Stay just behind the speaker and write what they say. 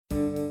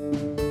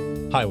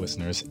Hi,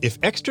 listeners. If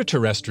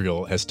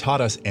Extraterrestrial has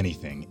taught us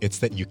anything, it's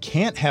that you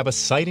can't have a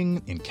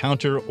sighting,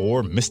 encounter,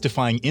 or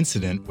mystifying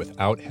incident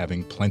without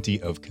having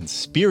plenty of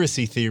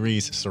conspiracy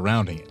theories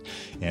surrounding it.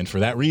 And for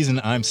that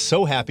reason, I'm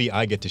so happy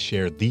I get to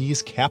share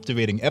these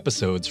captivating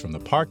episodes from the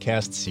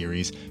Parcast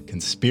series,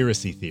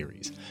 Conspiracy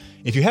Theories.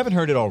 If you haven't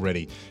heard it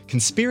already,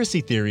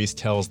 Conspiracy Theories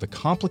tells the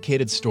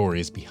complicated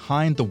stories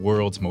behind the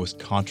world's most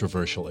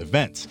controversial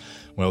events.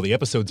 Well, the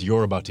episodes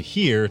you're about to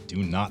hear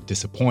do not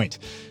disappoint.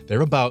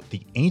 They're about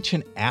the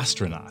ancient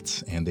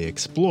astronauts, and they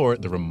explore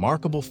the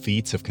remarkable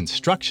feats of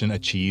construction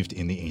achieved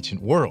in the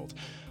ancient world.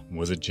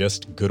 Was it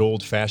just good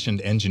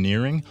old-fashioned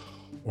engineering,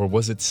 or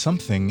was it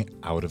something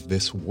out of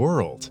this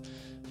world?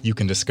 You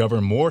can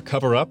discover more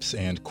cover-ups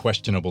and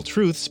questionable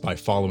truths by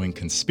following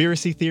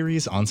Conspiracy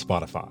Theories on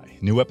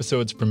Spotify. New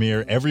episodes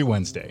premiere every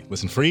Wednesday.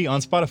 Listen free on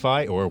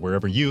Spotify or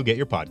wherever you get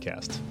your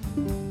podcasts.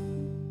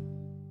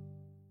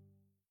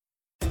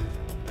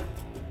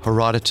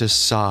 Herodotus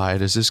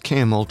sighed as his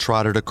camel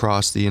trotted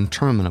across the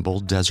interminable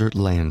desert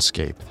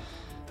landscape.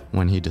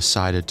 When he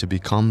decided to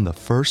become the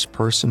first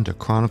person to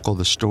chronicle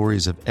the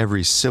stories of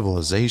every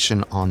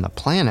civilization on the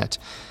planet,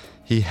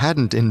 he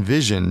hadn't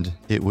envisioned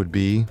it would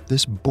be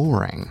this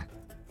boring.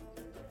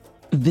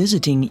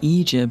 Visiting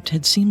Egypt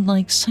had seemed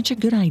like such a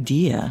good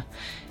idea.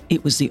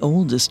 It was the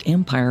oldest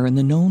empire in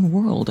the known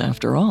world,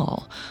 after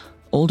all.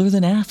 Older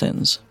than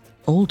Athens.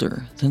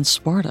 Older than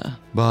Sparta.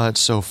 But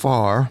so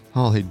far,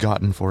 all he'd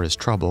gotten for his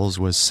troubles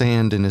was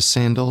sand in his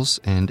sandals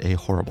and a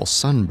horrible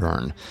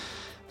sunburn.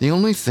 The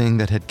only thing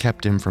that had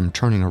kept him from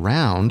turning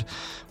around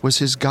was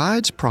his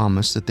guide's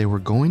promise that they were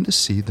going to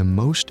see the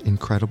most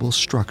incredible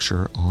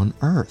structure on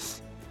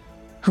Earth.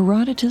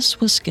 Herodotus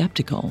was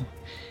skeptical.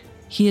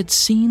 He had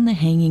seen the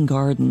Hanging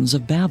Gardens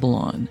of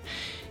Babylon.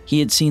 He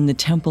had seen the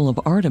Temple of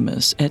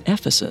Artemis at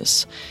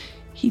Ephesus.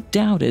 He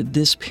doubted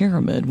this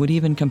pyramid would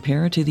even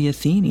compare to the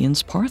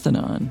Athenians'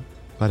 Parthenon.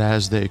 But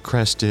as they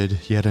crested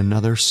yet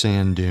another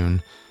sand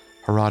dune,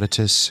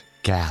 Herodotus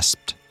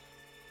gasped.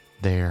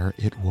 There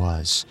it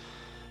was,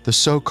 the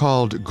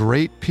so-called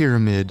Great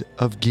Pyramid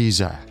of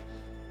Giza.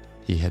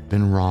 He had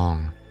been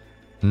wrong.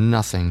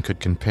 Nothing could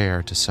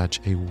compare to such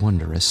a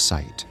wondrous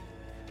sight.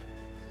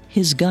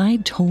 His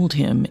guide told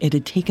him it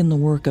had taken the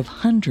work of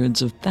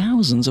hundreds of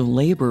thousands of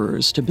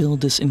laborers to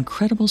build this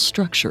incredible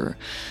structure,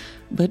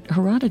 but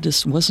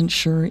Herodotus wasn't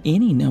sure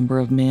any number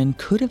of men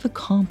could have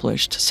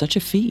accomplished such a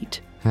feat.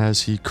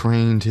 As he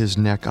craned his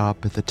neck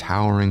up at the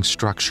towering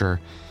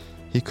structure,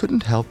 he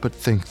couldn't help but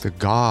think the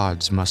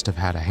gods must have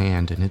had a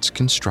hand in its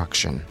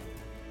construction.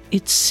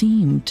 It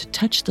seemed to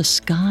touch the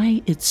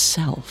sky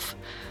itself.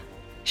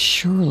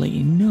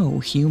 Surely no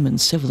human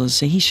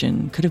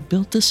civilization could have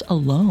built this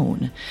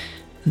alone.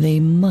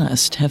 They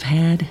must have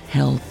had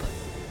help.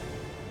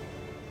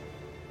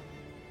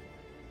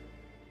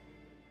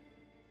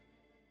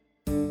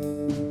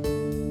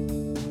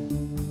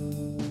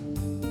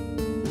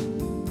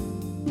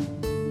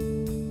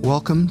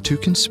 Welcome to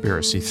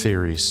Conspiracy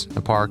Theories,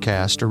 a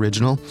Parcast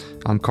original.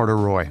 I'm Carter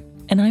Roy.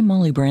 And I'm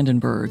Molly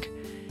Brandenburg.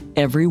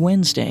 Every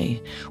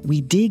Wednesday, we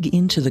dig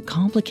into the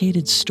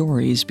complicated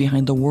stories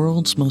behind the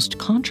world's most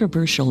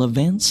controversial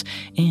events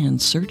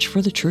and search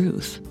for the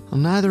truth.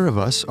 Well, neither of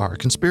us are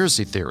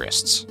conspiracy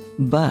theorists.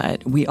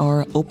 But we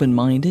are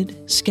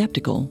open-minded,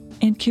 skeptical,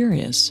 and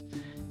curious.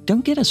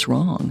 Don't get us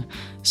wrong.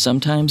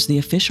 Sometimes the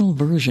official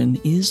version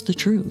is the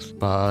truth.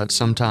 But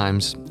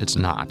sometimes it's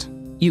not.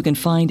 You can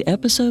find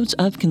episodes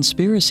of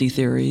Conspiracy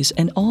Theories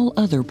and all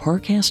other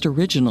Parcast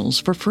originals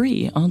for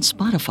free on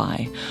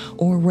Spotify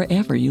or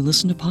wherever you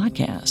listen to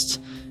podcasts.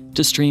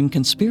 To stream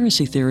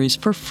Conspiracy Theories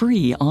for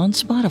free on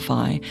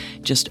Spotify,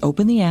 just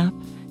open the app,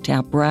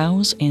 tap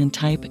Browse, and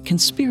type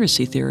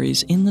Conspiracy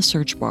Theories in the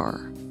search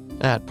bar.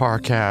 At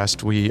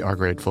Parcast, we are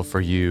grateful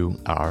for you,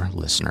 our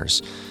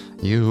listeners.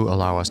 You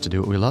allow us to do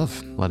what we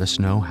love. Let us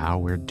know how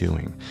we're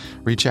doing.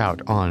 Reach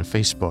out on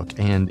Facebook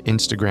and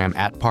Instagram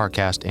at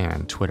Parcast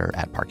and Twitter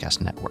at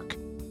Parcast Network.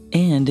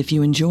 And if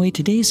you enjoy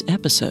today's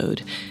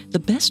episode, the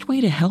best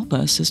way to help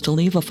us is to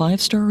leave a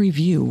 5-star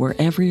review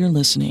wherever you're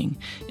listening.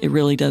 It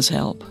really does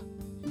help.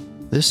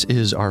 This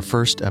is our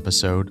first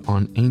episode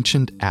on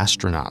ancient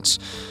astronauts,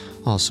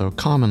 also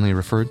commonly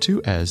referred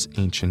to as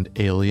ancient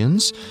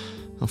aliens.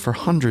 For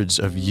hundreds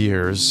of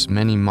years,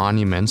 many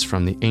monuments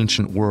from the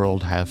ancient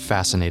world have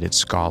fascinated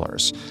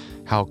scholars.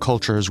 How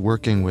cultures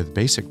working with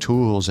basic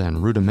tools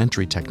and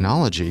rudimentary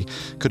technology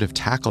could have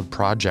tackled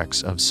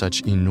projects of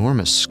such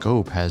enormous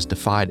scope has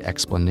defied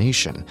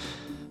explanation.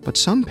 But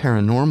some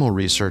paranormal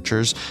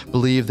researchers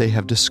believe they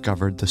have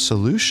discovered the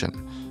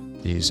solution.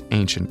 These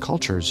ancient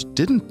cultures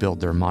didn't build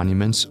their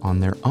monuments on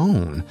their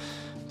own.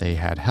 They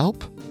had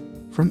help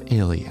from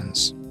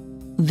aliens.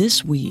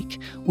 This week,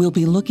 we'll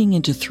be looking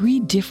into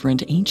 3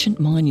 different ancient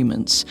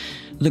monuments: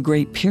 the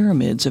Great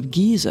Pyramids of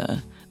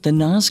Giza, the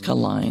Nazca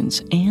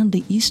Lines, and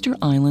the Easter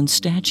Island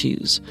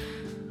statues.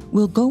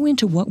 We'll go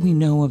into what we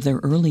know of their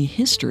early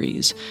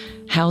histories,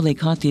 how they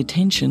caught the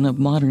attention of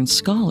modern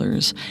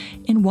scholars,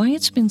 and why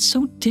it's been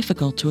so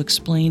difficult to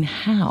explain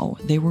how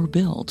they were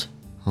built.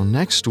 Well,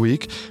 next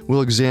week,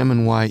 we'll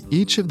examine why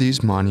each of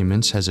these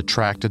monuments has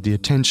attracted the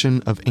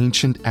attention of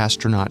ancient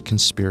astronaut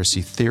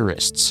conspiracy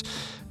theorists.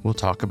 We'll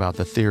talk about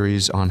the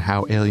theories on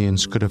how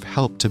aliens could have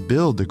helped to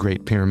build the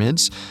Great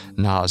Pyramids,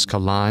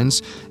 Nazca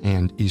Lines,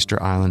 and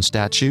Easter Island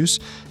statues,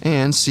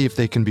 and see if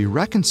they can be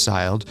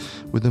reconciled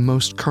with the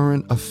most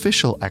current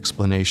official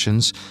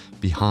explanations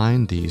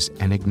behind these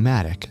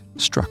enigmatic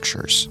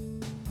structures.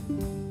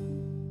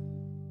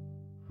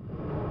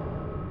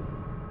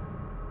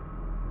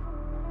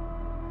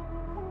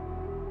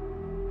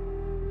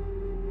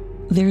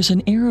 There's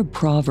an Arab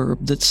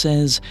proverb that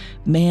says,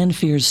 "Man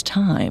fears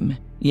time,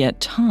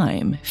 yet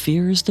time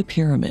fears the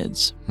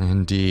pyramids."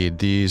 Indeed,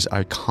 these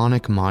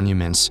iconic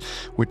monuments,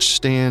 which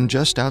stand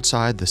just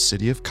outside the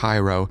city of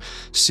Cairo,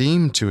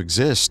 seem to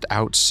exist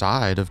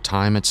outside of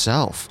time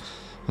itself.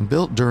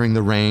 Built during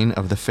the reign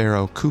of the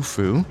pharaoh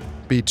Khufu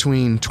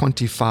between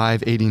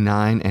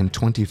 2589 and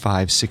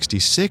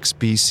 2566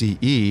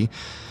 BCE,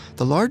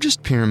 the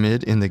largest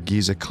pyramid in the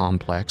Giza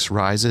complex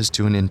rises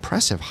to an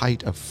impressive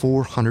height of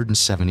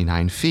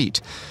 479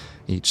 feet.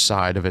 Each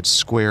side of its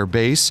square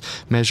base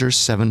measures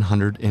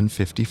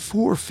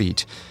 754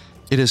 feet.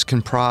 It is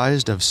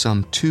comprised of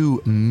some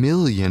 2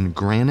 million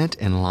granite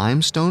and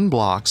limestone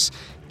blocks,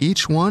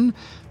 each one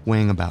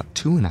weighing about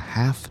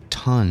 2.5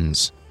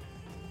 tons.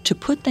 To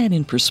put that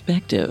in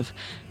perspective,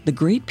 the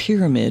Great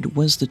Pyramid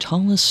was the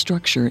tallest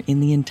structure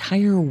in the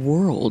entire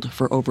world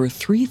for over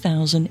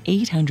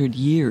 3,800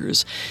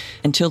 years,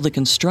 until the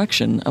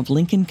construction of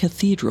Lincoln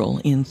Cathedral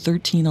in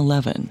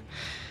 1311.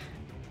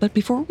 But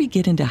before we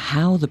get into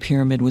how the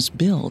pyramid was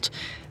built,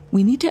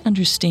 we need to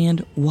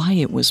understand why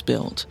it was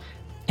built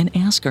and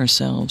ask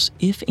ourselves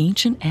if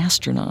ancient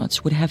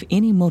astronauts would have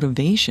any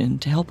motivation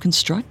to help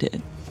construct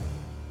it.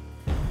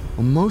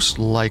 Well, most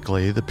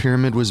likely, the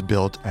pyramid was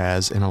built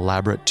as an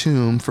elaborate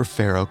tomb for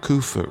Pharaoh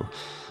Khufu.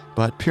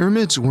 But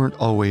pyramids weren't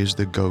always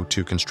the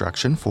go-to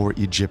construction for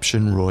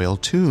Egyptian royal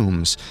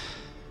tombs.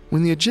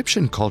 When the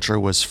Egyptian culture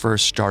was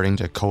first starting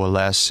to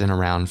coalesce in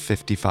around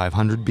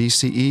 5500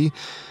 BCE,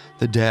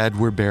 the dead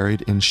were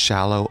buried in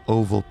shallow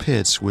oval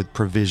pits with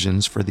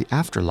provisions for the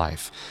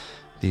afterlife.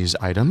 These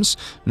items,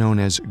 known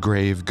as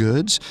grave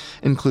goods,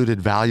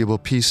 included valuable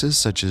pieces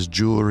such as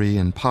jewelry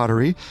and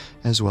pottery,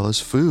 as well as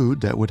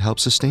food that would help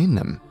sustain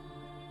them.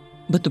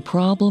 But the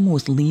problem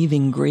with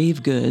leaving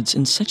grave goods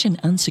in such an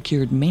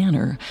unsecured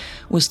manner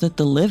was that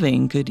the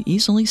living could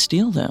easily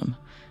steal them.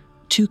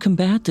 To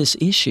combat this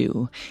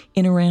issue,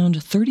 in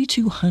around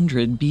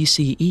 3200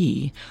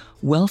 BCE,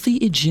 wealthy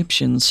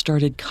Egyptians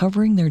started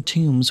covering their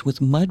tombs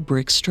with mud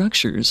brick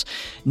structures,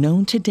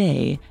 known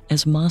today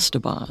as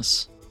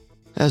mastabas.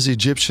 As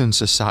Egyptian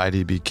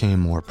society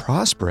became more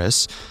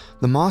prosperous,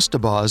 the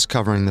mastabas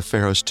covering the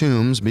pharaoh's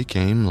tombs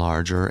became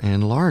larger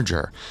and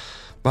larger.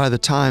 By the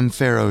time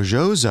Pharaoh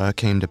Djoser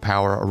came to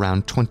power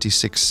around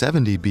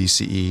 2670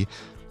 BCE,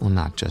 well,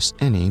 not just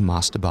any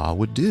mastaba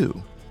would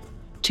do.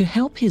 To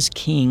help his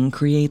king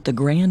create the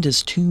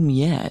grandest tomb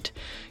yet,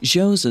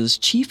 Djoser's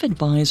chief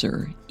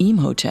advisor,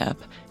 Imhotep,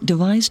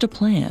 devised a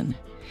plan.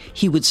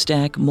 He would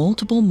stack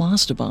multiple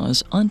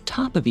mastabas on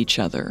top of each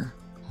other.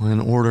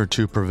 In order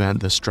to prevent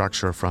the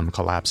structure from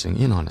collapsing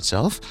in on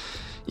itself,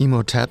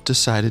 Imhotep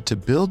decided to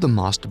build the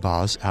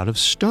mastabas out of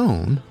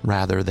stone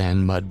rather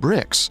than mud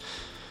bricks.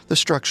 The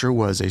structure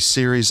was a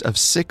series of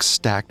 6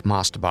 stacked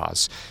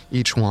mastabas,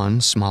 each one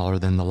smaller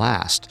than the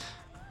last.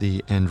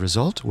 The end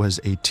result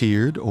was a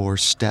tiered or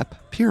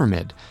step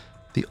pyramid,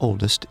 the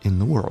oldest in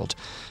the world.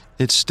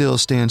 It still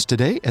stands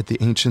today at the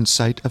ancient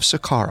site of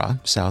Saqqara,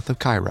 south of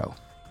Cairo.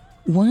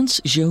 Once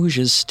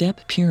Djoser's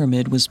step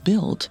pyramid was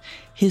built,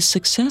 his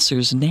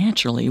successors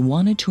naturally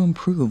wanted to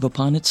improve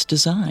upon its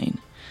design.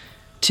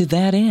 To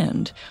that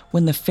end,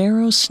 when the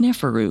pharaoh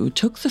Sneferu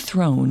took the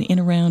throne in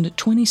around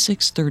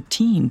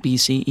 2613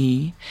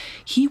 BCE,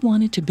 he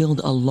wanted to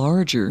build a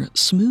larger,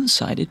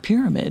 smooth-sided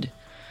pyramid.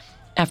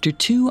 After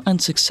 2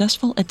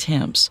 unsuccessful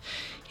attempts,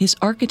 his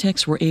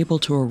architects were able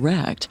to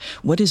erect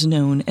what is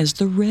known as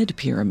the Red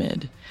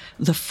Pyramid,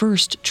 the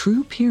first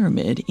true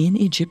pyramid in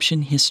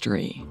Egyptian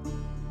history.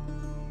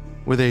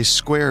 With a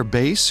square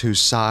base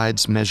whose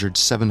sides measured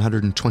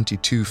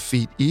 722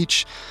 feet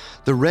each,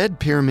 the Red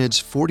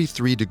Pyramid's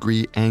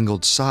 43-degree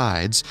angled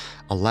sides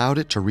allowed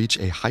it to reach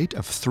a height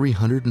of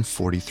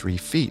 343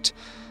 feet.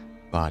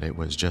 But it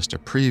was just a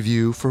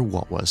preview for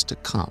what was to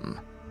come.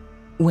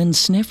 When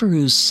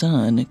Sneferu's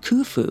son,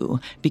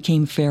 Khufu,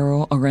 became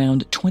pharaoh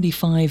around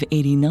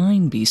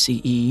 2589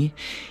 BCE,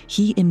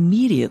 he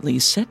immediately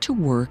set to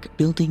work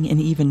building an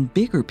even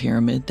bigger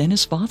pyramid than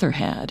his father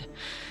had.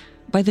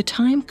 By the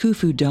time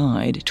Khufu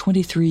died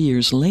 23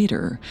 years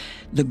later,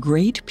 the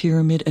Great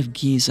Pyramid of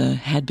Giza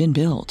had been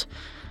built.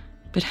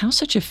 But how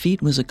such a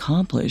feat was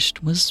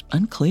accomplished was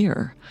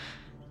unclear.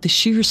 The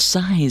sheer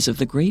size of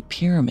the Great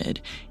Pyramid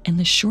and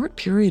the short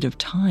period of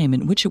time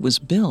in which it was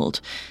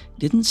built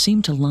didn't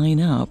seem to line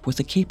up with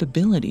the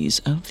capabilities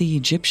of the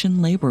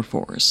Egyptian labor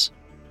force.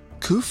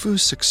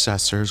 Khufu's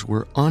successors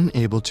were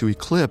unable to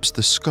eclipse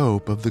the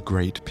scope of the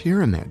Great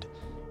Pyramid.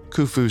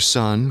 Khufu's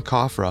son,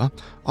 Khafra,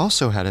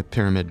 also had a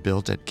pyramid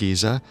built at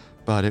Giza,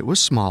 but it was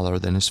smaller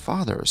than his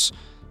father's.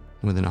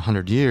 Within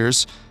 100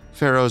 years,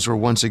 pharaohs were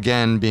once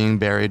again being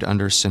buried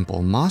under simple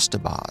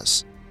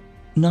mastabas.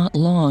 Not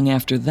long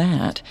after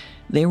that,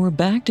 they were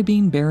back to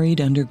being buried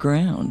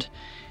underground.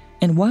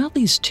 And while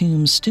these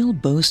tombs still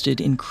boasted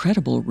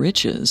incredible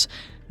riches,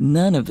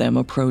 none of them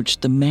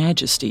approached the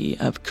majesty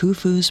of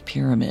Khufu's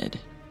pyramid.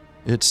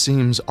 It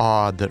seems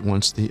odd that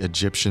once the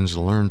Egyptians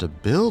learned to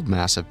build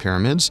massive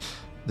pyramids,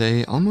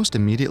 they almost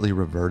immediately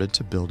reverted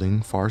to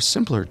building far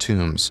simpler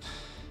tombs.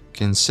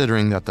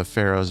 Considering that the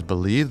pharaohs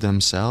believed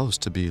themselves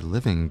to be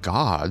living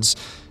gods,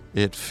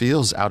 it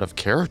feels out of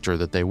character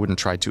that they wouldn't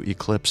try to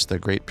eclipse the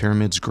Great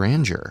Pyramid's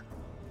grandeur.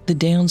 The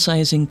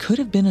downsizing could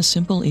have been a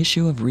simple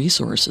issue of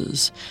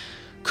resources.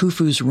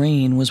 Khufu's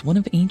reign was one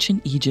of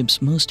ancient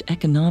Egypt's most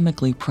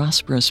economically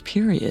prosperous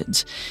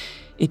periods.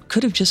 It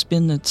could have just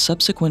been that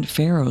subsequent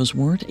pharaohs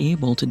weren't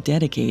able to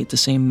dedicate the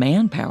same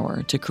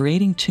manpower to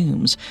creating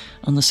tombs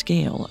on the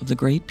scale of the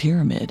Great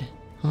Pyramid.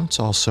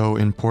 It's also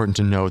important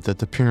to note that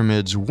the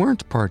pyramids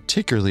weren't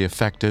particularly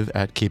effective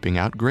at keeping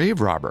out grave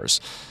robbers.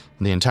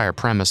 The entire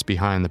premise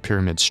behind the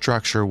pyramid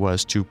structure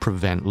was to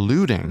prevent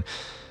looting,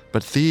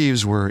 but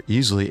thieves were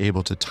easily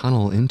able to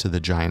tunnel into the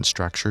giant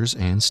structures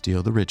and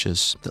steal the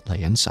riches that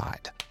lay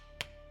inside.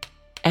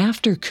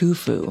 After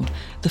Khufu,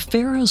 the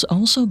pharaohs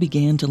also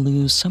began to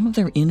lose some of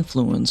their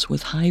influence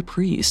with high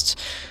priests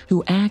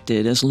who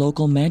acted as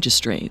local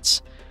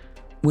magistrates.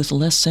 With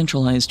less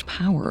centralized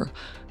power,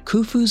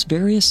 Khufu's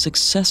various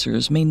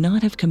successors may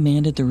not have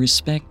commanded the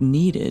respect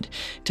needed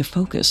to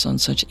focus on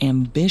such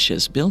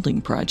ambitious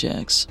building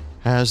projects.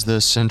 As the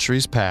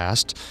centuries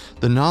passed,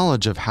 the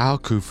knowledge of how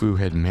Khufu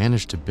had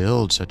managed to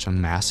build such a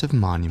massive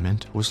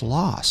monument was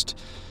lost.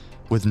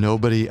 With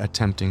nobody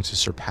attempting to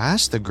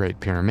surpass the Great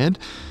Pyramid,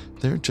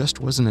 there just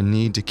wasn't a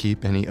need to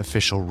keep any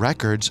official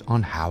records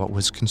on how it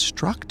was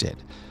constructed.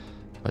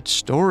 But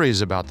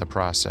stories about the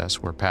process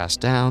were passed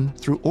down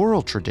through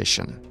oral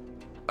tradition.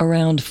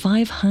 Around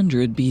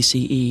 500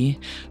 BCE,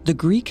 the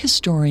Greek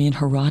historian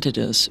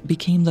Herodotus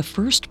became the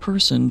first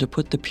person to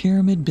put the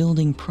pyramid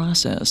building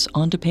process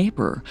onto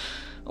paper,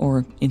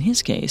 or in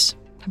his case,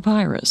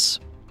 papyrus.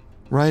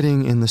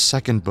 Writing in the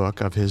second book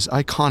of his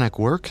iconic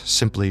work,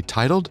 simply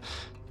titled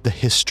The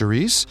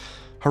Histories,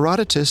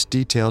 Herodotus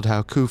detailed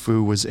how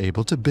Khufu was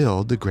able to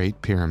build the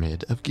Great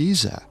Pyramid of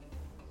Giza.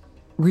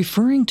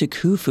 Referring to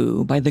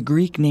Khufu by the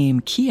Greek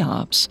name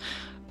Cheops,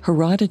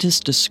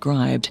 Herodotus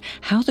described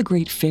how the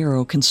great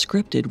pharaoh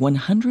conscripted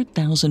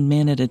 100,000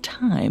 men at a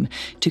time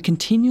to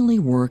continually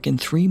work in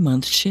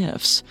 3-month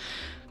shifts.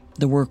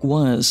 The work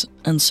was,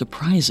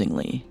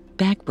 unsurprisingly,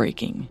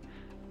 backbreaking.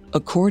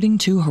 According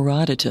to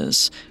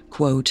Herodotus,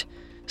 quote,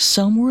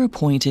 "Some were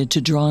appointed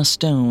to draw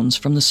stones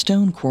from the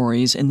stone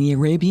quarries in the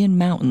Arabian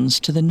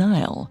mountains to the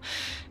Nile,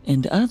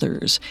 and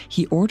others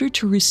he ordered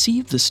to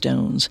receive the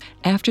stones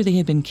after they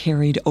had been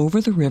carried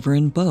over the river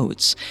in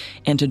boats,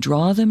 and to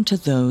draw them to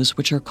those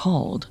which are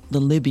called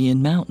the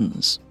Libyan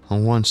mountains."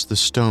 Once the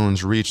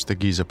stones reached the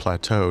Giza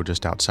Plateau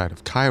just outside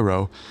of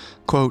Cairo,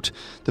 quote,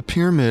 "The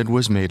pyramid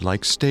was made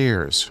like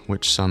stairs,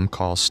 which some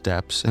call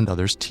steps and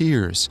others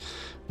tiers.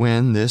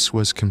 When this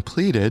was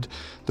completed,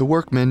 the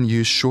workmen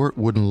used short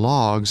wooden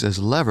logs as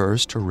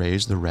levers to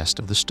raise the rest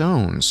of the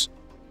stones."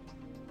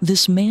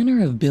 This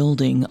manner of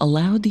building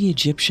allowed the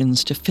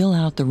Egyptians to fill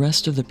out the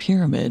rest of the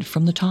pyramid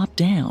from the top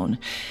down,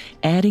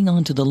 adding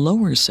onto the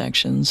lower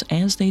sections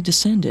as they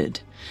descended.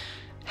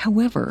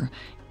 However,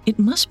 it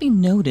must be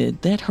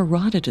noted that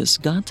Herodotus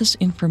got this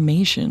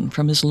information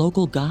from his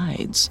local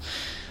guides.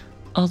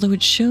 Although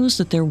it shows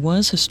that there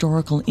was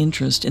historical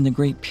interest in the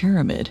Great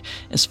Pyramid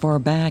as far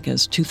back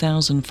as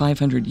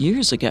 2,500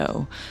 years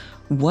ago,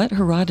 what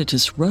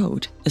Herodotus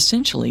wrote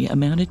essentially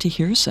amounted to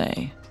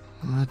hearsay.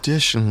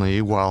 Additionally,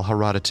 while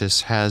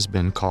Herodotus has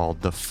been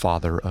called the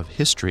father of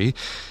history,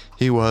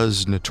 he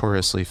was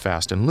notoriously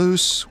fast and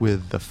loose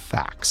with the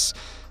facts.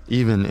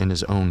 Even in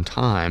his own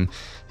time,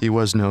 he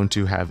was known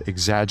to have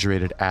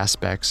exaggerated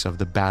aspects of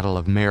the Battle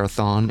of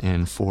Marathon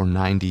in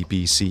 490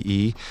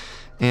 BCE,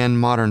 and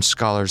modern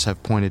scholars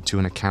have pointed to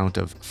an account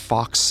of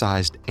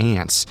fox-sized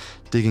ants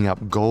digging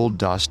up gold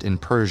dust in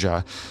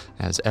Persia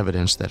as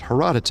evidence that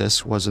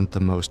Herodotus wasn't the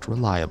most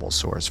reliable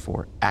source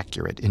for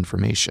accurate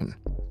information.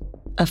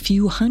 A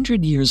few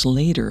hundred years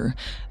later,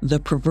 the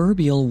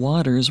proverbial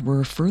waters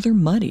were further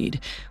muddied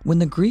when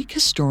the Greek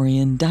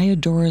historian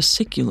Diodorus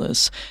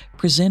Siculus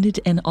presented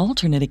an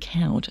alternate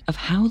account of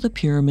how the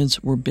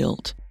pyramids were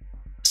built.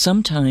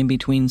 Sometime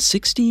between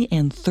 60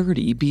 and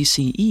 30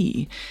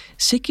 BCE,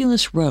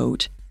 Siculus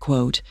wrote,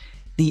 quote,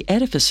 "The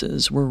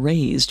edifices were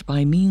raised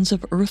by means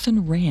of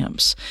earthen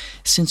ramps,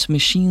 since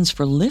machines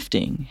for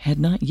lifting had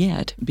not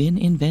yet been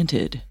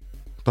invented."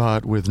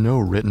 But with no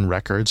written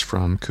records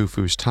from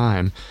Khufu's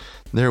time,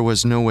 there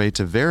was no way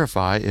to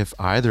verify if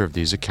either of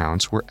these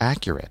accounts were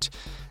accurate.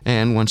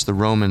 And once the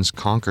Romans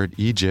conquered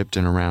Egypt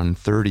in around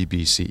 30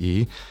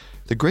 BCE,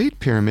 the Great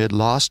Pyramid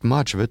lost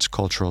much of its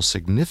cultural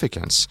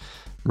significance.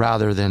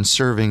 Rather than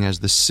serving as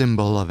the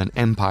symbol of an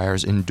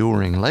empire's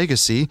enduring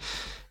legacy,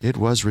 it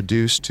was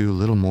reduced to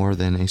little more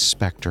than a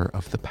specter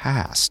of the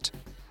past.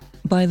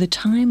 By the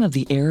time of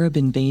the Arab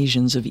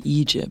invasions of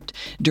Egypt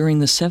during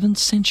the 7th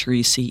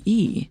century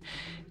CE,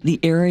 the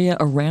area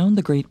around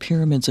the Great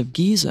Pyramids of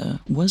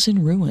Giza was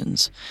in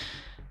ruins.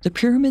 The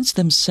pyramids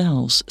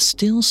themselves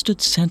still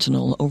stood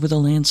sentinel over the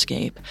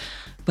landscape,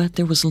 but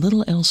there was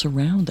little else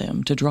around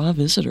them to draw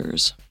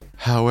visitors.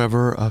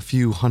 However, a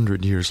few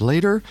hundred years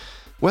later,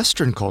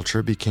 Western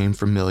culture became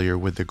familiar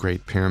with the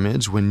Great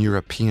Pyramids when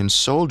European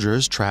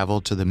soldiers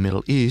traveled to the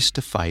Middle East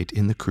to fight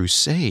in the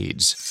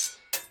Crusades.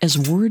 As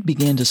word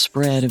began to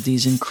spread of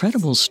these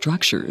incredible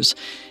structures,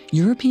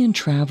 European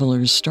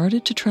travelers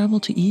started to travel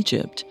to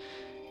Egypt.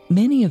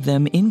 Many of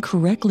them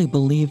incorrectly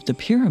believed the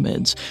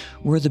pyramids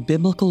were the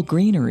biblical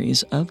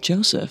granaries of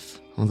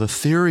Joseph. Well, the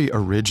theory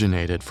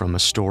originated from a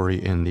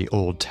story in the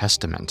Old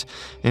Testament,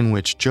 in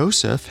which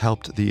Joseph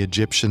helped the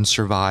Egyptians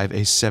survive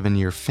a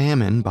 7-year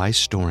famine by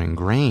storing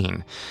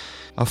grain.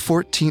 A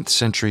 14th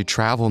century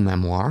travel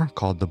memoir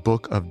called the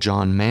Book of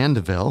John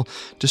Mandeville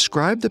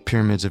described the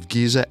pyramids of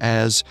Giza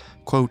as,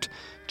 quote,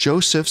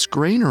 Joseph's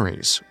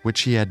granaries,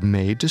 which he had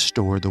made to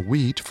store the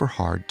wheat for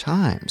hard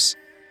times.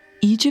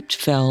 Egypt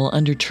fell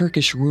under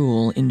Turkish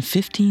rule in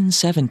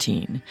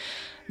 1517.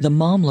 The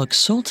Mamluk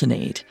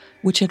Sultanate,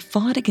 which had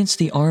fought against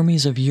the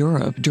armies of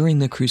Europe during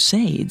the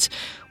Crusades,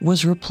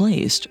 was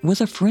replaced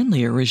with a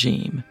friendlier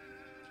regime.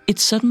 It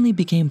suddenly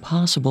became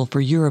possible for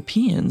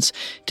Europeans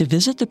to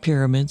visit the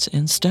pyramids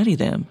and study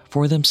them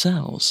for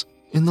themselves.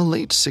 In the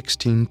late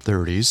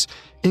 1630s,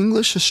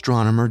 English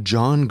astronomer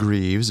John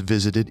Greaves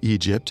visited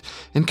Egypt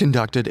and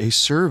conducted a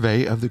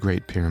survey of the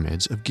Great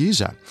Pyramids of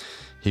Giza.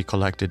 He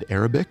collected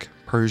Arabic,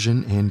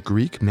 Persian, and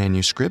Greek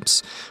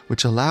manuscripts,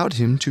 which allowed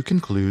him to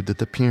conclude that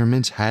the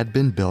pyramids had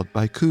been built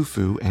by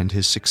Khufu and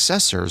his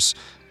successors,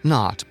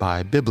 not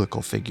by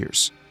biblical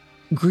figures.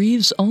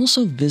 Greaves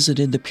also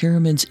visited the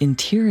pyramid's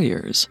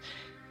interiors.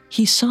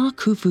 He saw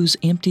Khufu's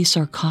empty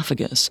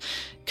sarcophagus,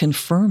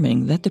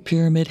 confirming that the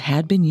pyramid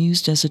had been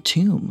used as a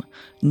tomb,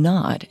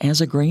 not as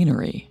a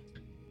granary.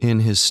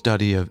 In his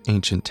study of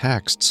ancient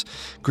texts,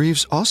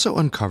 Greaves also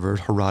uncovered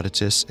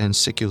Herodotus and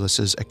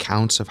Siculus's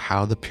accounts of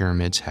how the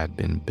pyramids had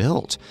been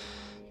built.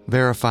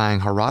 Verifying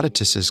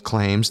Herodotus's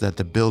claims that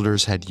the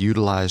builders had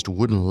utilized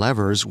wooden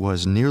levers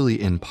was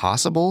nearly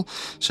impossible,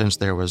 since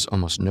there was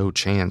almost no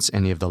chance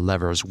any of the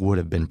levers would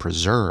have been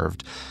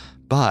preserved.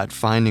 But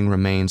finding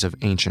remains of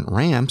ancient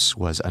ramps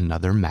was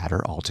another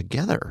matter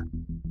altogether.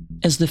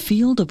 As the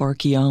field of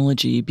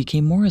archaeology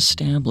became more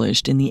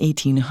established in the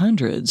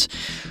 1800s,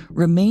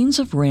 remains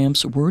of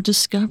ramps were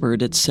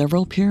discovered at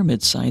several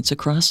pyramid sites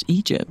across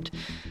Egypt.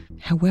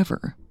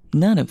 However,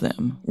 none of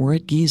them were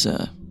at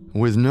Giza.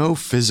 With no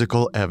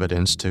physical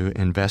evidence to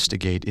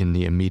investigate in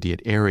the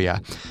immediate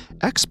area,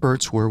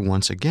 experts were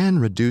once again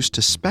reduced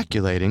to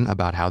speculating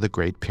about how the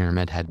Great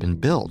Pyramid had been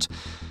built.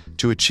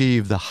 To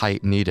achieve the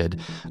height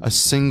needed, a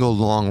single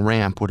long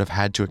ramp would have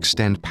had to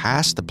extend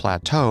past the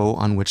plateau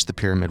on which the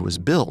pyramid was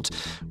built,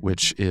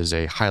 which is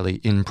a highly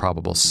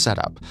improbable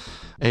setup.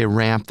 A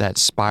ramp that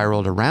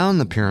spiraled around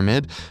the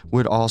pyramid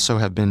would also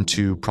have been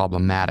too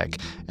problematic,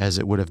 as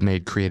it would have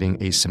made creating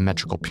a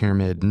symmetrical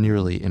pyramid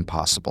nearly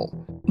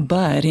impossible.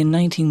 But in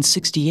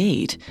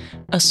 1968,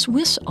 a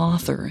Swiss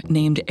author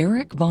named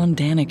Erich von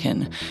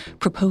Daniken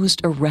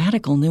proposed a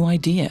radical new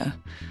idea.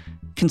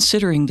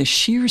 Considering the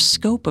sheer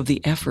scope of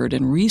the effort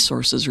and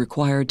resources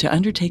required to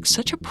undertake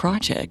such a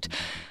project,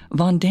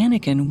 von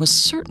Daniken was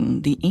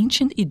certain the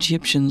ancient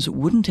Egyptians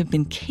wouldn't have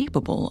been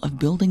capable of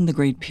building the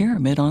Great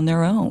Pyramid on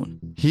their own.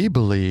 He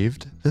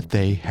believed that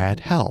they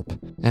had help,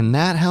 and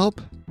that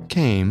help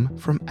came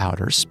from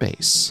outer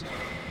space.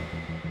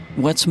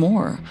 What's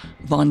more,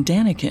 von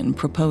Daniken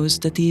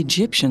proposed that the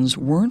Egyptians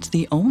weren't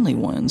the only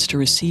ones to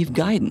receive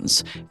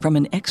guidance from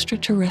an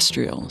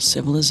extraterrestrial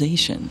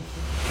civilization.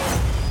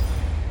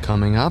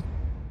 Coming up,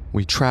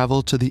 we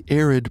travel to the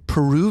arid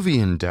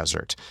Peruvian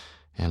desert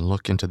and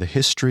look into the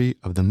history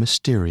of the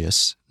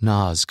mysterious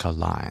Nazca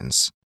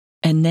lines.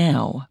 And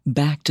now,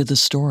 back to the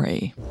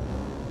story.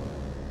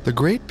 The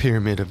Great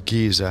Pyramid of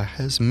Giza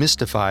has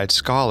mystified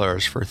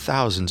scholars for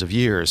thousands of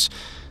years,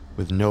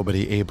 with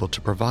nobody able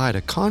to provide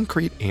a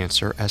concrete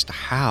answer as to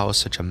how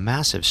such a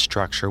massive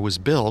structure was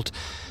built.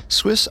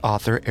 Swiss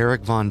author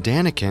Erich von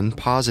Daniken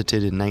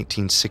posited in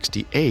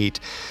 1968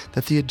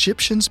 that the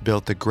Egyptians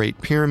built the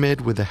Great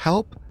Pyramid with the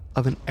help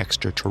of an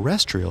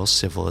extraterrestrial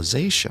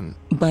civilization.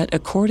 But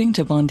according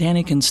to von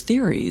Daniken's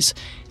theories,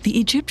 the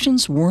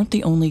Egyptians weren't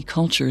the only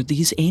culture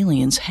these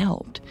aliens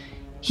helped.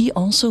 He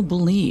also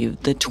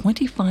believed that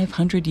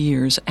 2,500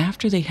 years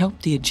after they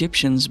helped the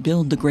Egyptians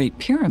build the Great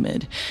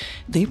Pyramid,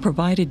 they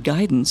provided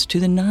guidance to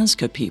the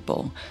Nazca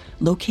people,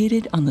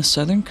 located on the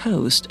southern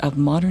coast of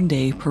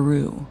modern-day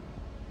Peru.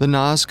 The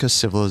Nazca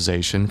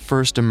civilization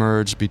first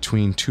emerged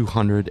between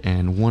 200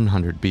 and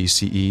 100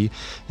 BCE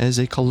as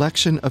a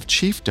collection of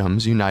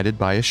chiefdoms united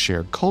by a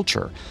shared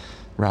culture,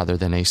 rather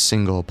than a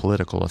single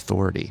political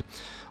authority.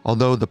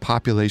 Although the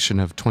population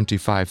of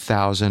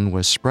 25,000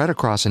 was spread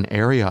across an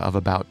area of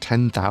about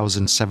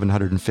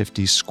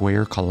 10,750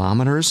 square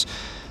kilometers,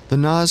 the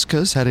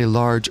Nazcas had a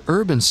large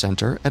urban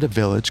center at a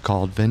village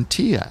called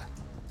Ventia.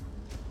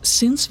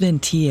 Since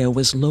Ventia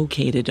was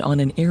located on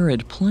an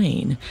arid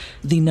plain,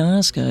 the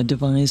Nazca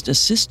devised a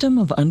system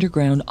of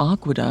underground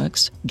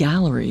aqueducts,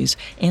 galleries,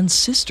 and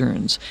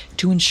cisterns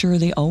to ensure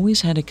they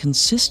always had a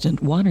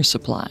consistent water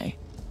supply.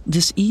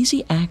 This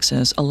easy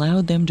access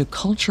allowed them to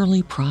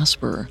culturally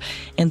prosper,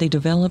 and they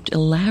developed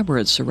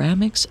elaborate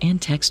ceramics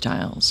and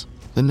textiles.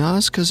 The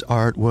Nazca's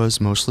art was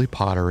mostly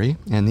pottery,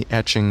 and the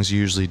etchings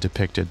usually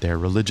depicted their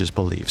religious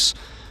beliefs.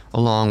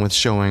 Along with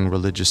showing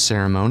religious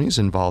ceremonies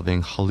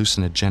involving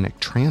hallucinogenic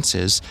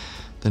trances,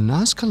 the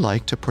Nazca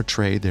liked to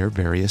portray their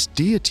various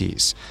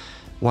deities.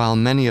 While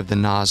many of the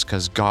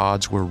Nazca's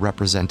gods were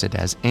represented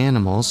as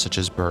animals such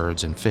as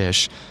birds and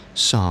fish,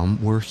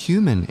 some were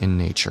human in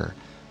nature.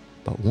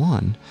 But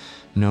one,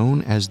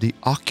 known as the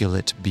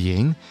oculate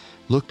being,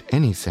 looked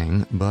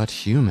anything but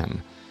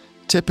human.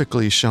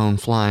 Typically shown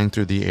flying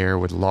through the air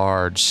with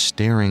large,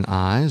 staring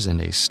eyes and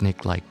a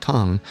snake-like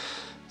tongue,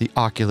 the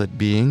oculate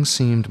being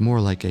seemed more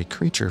like a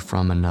creature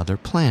from another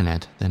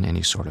planet than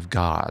any sort of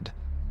god.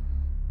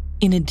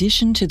 In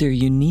addition to their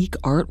unique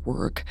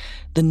artwork,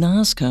 the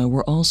Nazca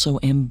were also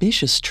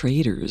ambitious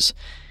traders.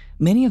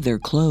 Many of their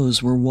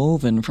clothes were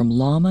woven from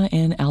llama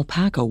and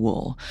alpaca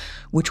wool,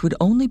 which would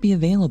only be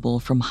available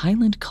from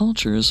highland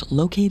cultures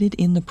located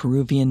in the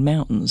Peruvian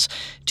mountains,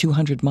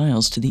 200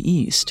 miles to the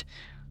east.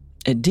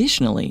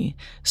 Additionally,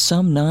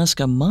 some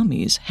Nazca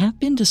mummies have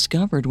been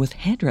discovered with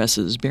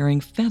headdresses bearing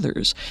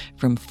feathers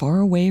from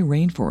faraway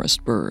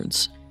rainforest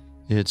birds.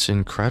 It's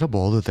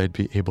incredible that they'd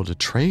be able to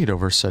trade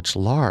over such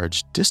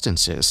large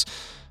distances.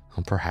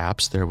 Well,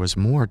 perhaps there was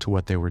more to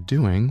what they were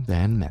doing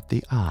than met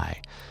the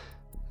eye.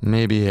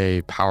 Maybe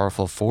a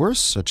powerful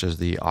force, such as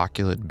the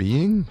oculate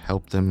being,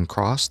 helped them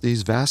cross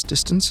these vast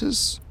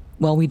distances?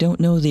 While we don't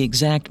know the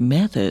exact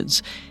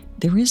methods,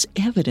 there is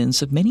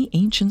evidence of many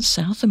ancient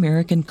South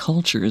American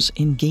cultures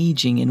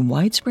engaging in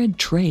widespread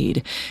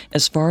trade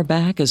as far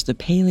back as the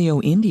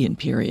Paleo-Indian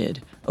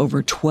period,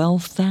 over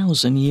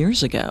 12,000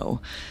 years ago.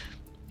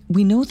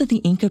 We know that the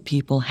Inca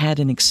people had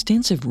an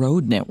extensive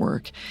road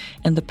network,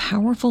 and the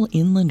powerful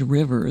inland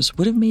rivers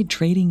would have made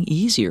trading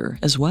easier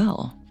as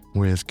well.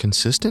 With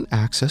consistent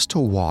access to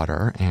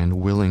water and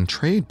willing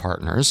trade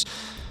partners,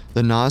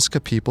 the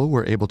Nazca people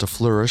were able to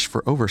flourish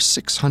for over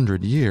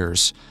 600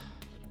 years.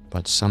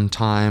 But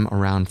sometime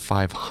around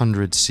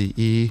 500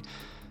 CE,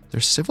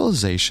 their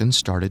civilization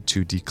started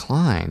to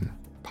decline,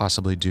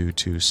 possibly due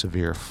to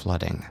severe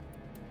flooding.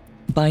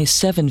 By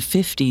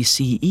 750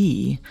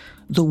 CE,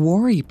 the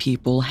Wari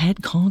people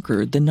had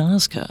conquered the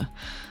Nazca.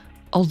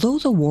 Although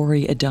the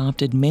Wari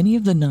adopted many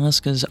of the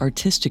Nazca's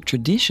artistic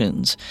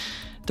traditions,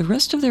 the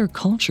rest of their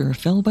culture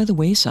fell by the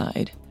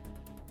wayside.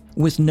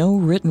 With no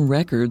written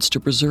records to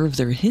preserve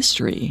their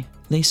history,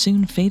 they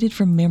soon faded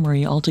from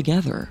memory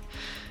altogether.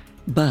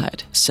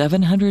 But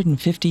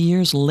 750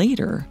 years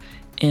later,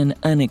 an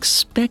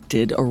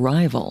unexpected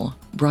arrival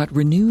brought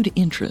renewed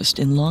interest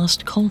in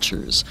lost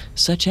cultures,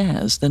 such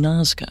as the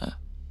Nazca.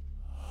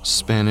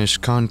 Spanish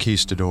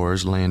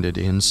conquistadors landed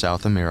in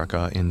South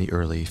America in the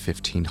early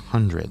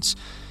 1500s.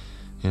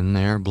 In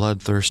their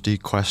bloodthirsty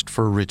quest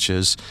for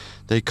riches,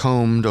 they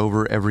combed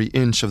over every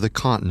inch of the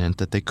continent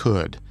that they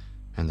could,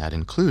 and that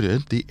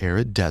included the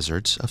arid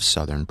deserts of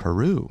southern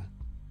Peru.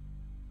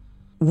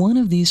 One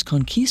of these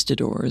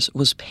conquistadors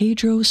was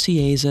Pedro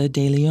Cieza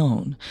de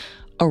Leon,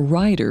 a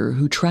writer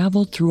who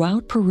traveled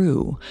throughout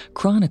Peru,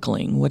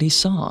 chronicling what he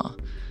saw.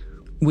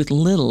 With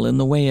little in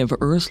the way of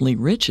earthly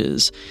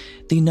riches,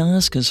 the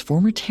Nazca's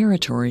former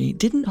territory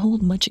didn't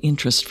hold much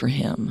interest for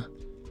him.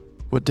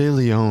 What De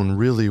Leon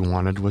really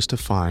wanted was to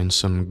find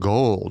some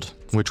gold,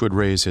 which would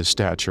raise his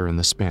stature in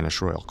the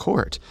Spanish royal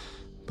court.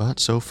 But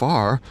so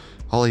far,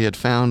 all he had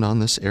found on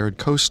this arid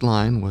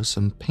coastline was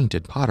some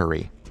painted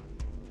pottery.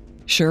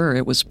 Sure,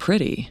 it was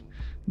pretty,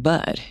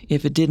 but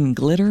if it didn't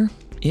glitter,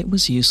 it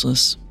was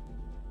useless.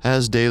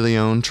 As De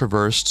Leon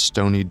traversed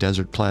stony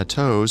desert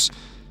plateaus,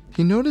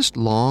 he noticed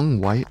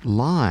long white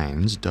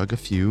lines dug a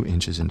few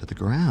inches into the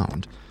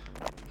ground.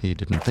 He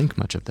didn't think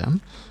much of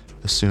them,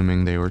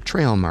 assuming they were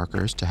trail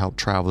markers to help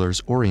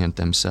travelers orient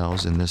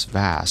themselves in this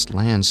vast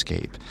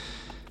landscape.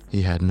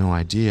 He had no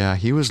idea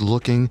he was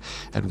looking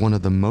at one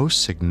of the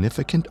most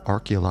significant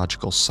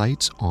archaeological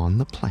sites on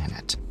the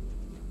planet.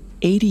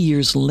 80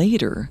 years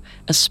later,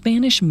 a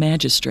Spanish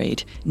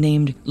magistrate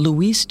named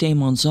Luis de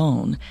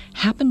Monzon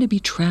happened to be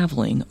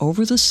traveling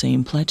over the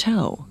same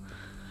plateau.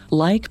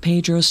 Like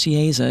Pedro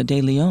Cieza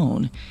de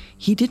Leon,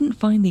 he didn't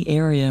find the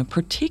area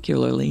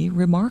particularly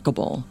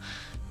remarkable,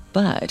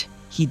 but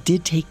he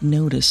did take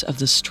notice of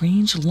the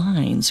strange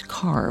lines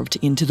carved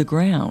into the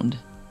ground.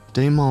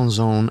 De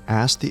Monzon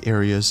asked the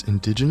area's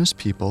indigenous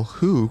people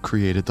who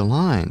created the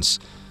lines.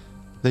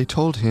 They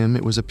told him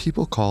it was a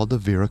people called the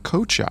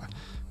Viracocha,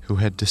 who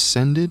had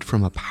descended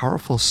from a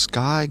powerful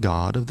sky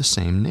god of the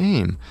same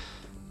name,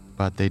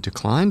 but they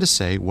declined to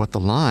say what the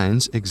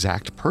line's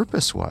exact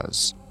purpose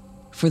was.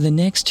 For the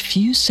next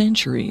few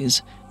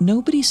centuries,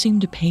 nobody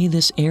seemed to pay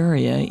this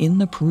area in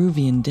the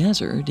Peruvian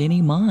desert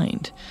any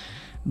mind.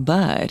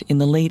 But in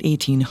the late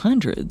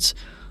 1800s,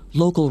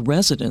 Local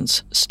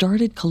residents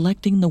started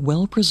collecting the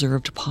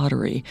well-preserved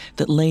pottery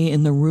that lay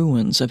in the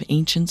ruins of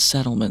ancient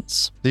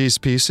settlements. These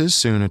pieces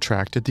soon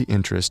attracted the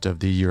interest of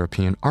the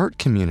European art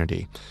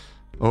community.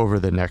 Over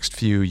the next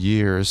few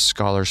years,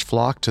 scholars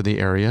flocked to the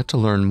area to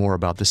learn more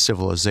about the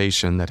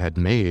civilization that had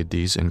made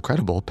these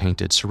incredible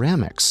painted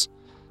ceramics.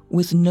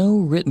 With no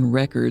written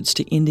records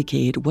to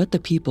indicate what the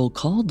people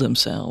called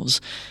themselves,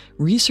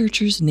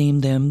 researchers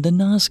named them the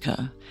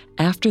Nazca,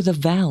 after the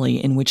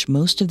valley in which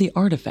most of the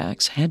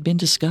artifacts had been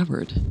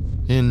discovered.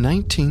 In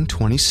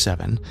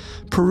 1927,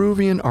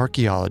 Peruvian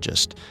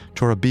archaeologist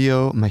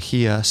Toribio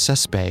Mejia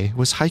Cespe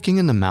was hiking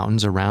in the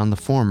mountains around the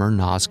former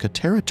Nazca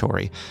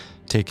territory,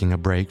 taking a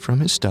break from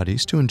his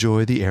studies to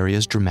enjoy the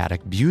area's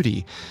dramatic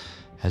beauty.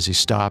 As he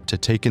stopped to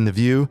take in the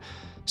view,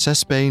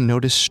 Cespe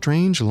noticed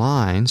strange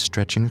lines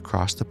stretching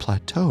across the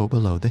plateau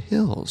below the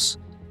hills.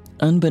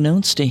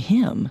 Unbeknownst to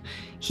him,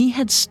 he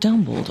had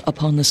stumbled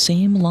upon the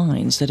same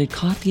lines that had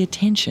caught the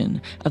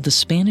attention of the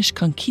Spanish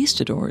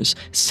conquistadors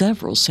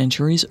several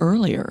centuries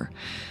earlier.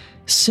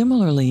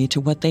 Similarly to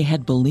what they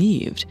had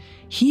believed,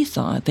 he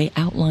thought they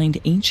outlined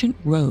ancient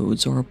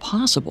roads or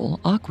possible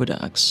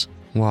aqueducts.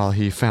 While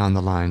he found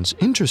the lines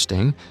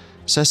interesting,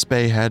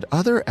 Cespe had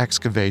other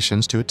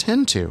excavations to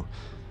attend to.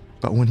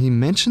 But when he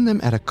mentioned them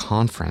at a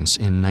conference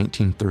in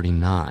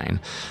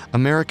 1939,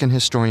 American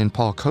historian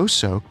Paul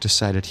Kosok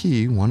decided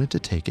he wanted to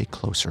take a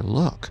closer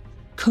look.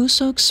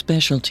 Kosok's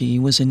specialty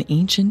was in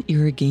ancient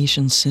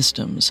irrigation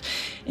systems,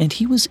 and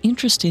he was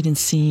interested in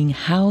seeing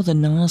how the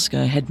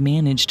Nazca had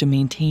managed to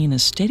maintain a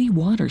steady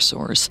water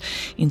source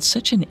in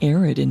such an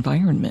arid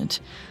environment.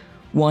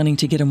 Wanting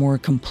to get a more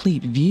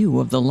complete view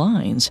of the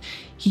lines,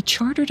 he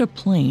chartered a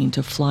plane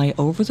to fly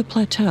over the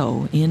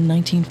plateau in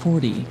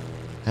 1940.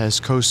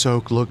 As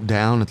Kosok looked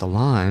down at the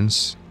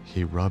lines,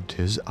 he rubbed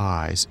his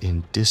eyes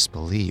in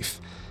disbelief.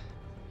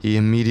 He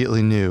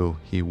immediately knew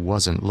he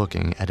wasn't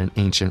looking at an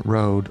ancient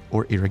road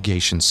or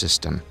irrigation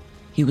system.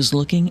 He was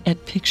looking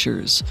at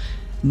pictures,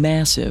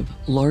 massive,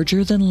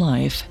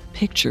 larger-than-life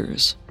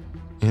pictures.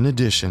 In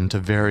addition to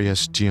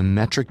various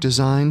geometric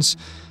designs,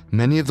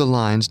 many of the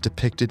lines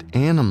depicted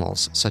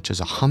animals such as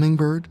a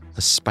hummingbird,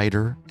 a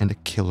spider, and a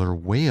killer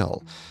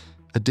whale.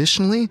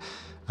 Additionally,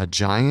 a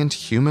giant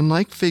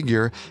human-like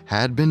figure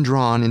had been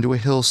drawn into a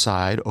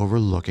hillside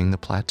overlooking the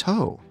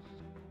plateau.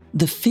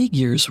 The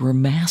figures were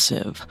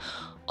massive.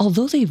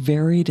 Although they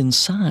varied in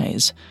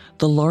size,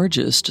 the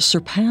largest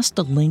surpassed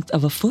the length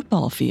of a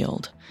football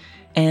field.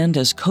 And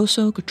as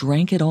Kosok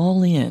drank it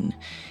all in,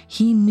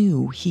 he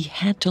knew he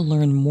had to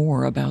learn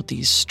more about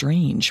these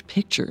strange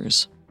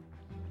pictures.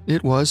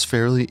 It was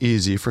fairly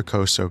easy for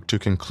Kosok to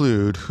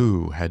conclude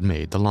who had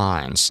made the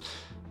lines.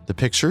 The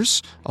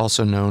pictures,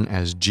 also known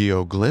as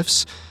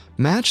geoglyphs,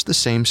 matched the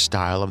same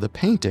style of the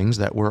paintings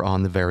that were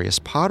on the various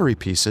pottery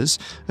pieces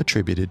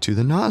attributed to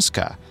the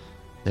Nazca.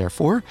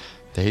 Therefore,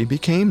 they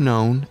became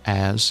known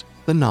as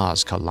the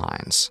Nazca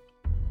lines.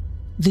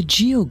 The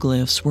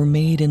geoglyphs were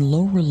made in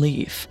low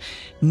relief,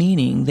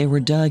 meaning they were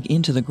dug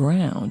into the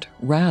ground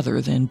rather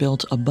than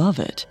built above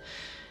it.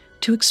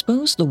 To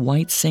expose the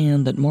white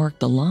sand that marked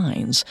the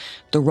lines,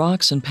 the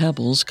rocks and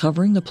pebbles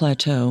covering the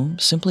plateau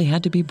simply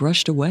had to be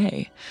brushed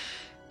away.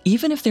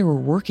 Even if they were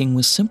working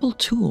with simple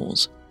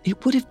tools,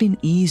 it would have been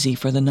easy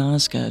for the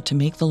Nazca to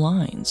make the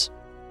lines.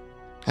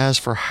 As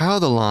for how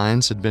the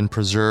lines had been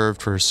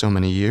preserved for so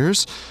many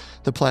years,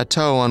 the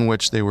plateau on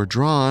which they were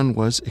drawn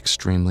was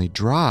extremely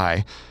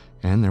dry,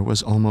 and there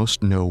was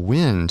almost no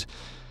wind.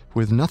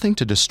 With nothing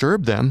to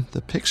disturb them,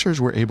 the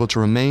pictures were able to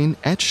remain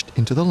etched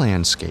into the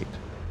landscape.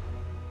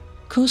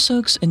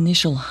 Kosok's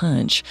initial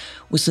hunch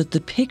was that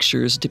the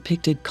pictures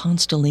depicted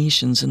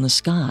constellations in the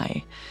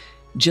sky.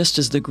 Just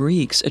as the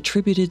Greeks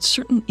attributed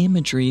certain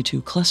imagery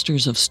to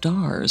clusters of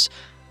stars,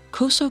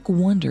 Kosok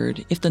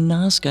wondered if the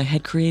Nazca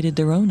had created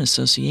their own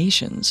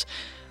associations.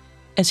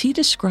 As he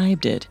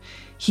described it,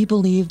 he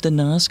believed the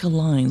Nazca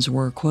lines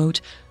were,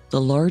 quote,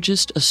 the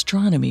largest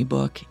astronomy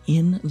book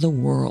in the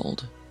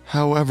world.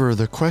 However,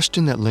 the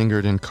question that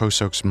lingered in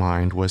Kosok's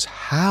mind was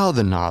how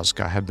the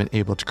Nazca had been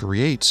able to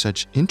create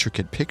such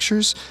intricate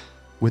pictures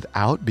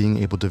without being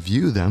able to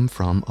view them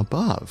from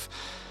above.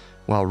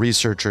 While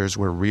researchers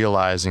were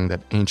realizing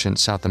that ancient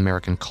South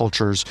American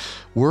cultures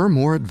were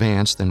more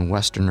advanced than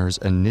Westerners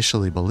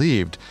initially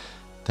believed,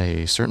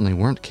 they certainly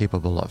weren't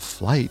capable of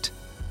flight.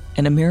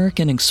 An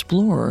American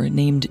explorer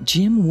named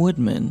Jim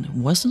Woodman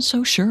wasn't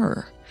so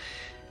sure.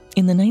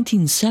 In the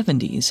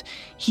 1970s,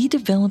 he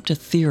developed a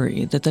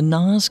theory that the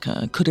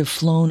Nazca could have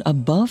flown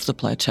above the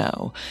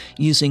plateau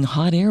using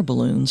hot air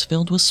balloons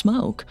filled with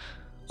smoke,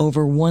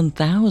 over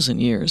 1,000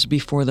 years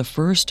before the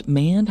first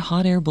manned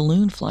hot air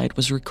balloon flight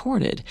was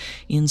recorded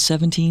in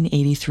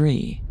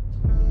 1783.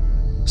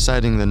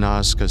 Citing the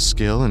Nazca's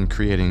skill in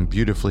creating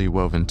beautifully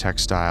woven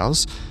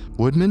textiles,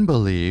 Woodman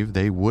believed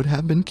they would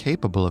have been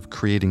capable of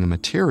creating a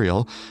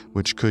material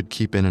which could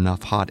keep in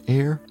enough hot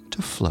air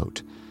to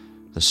float.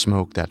 The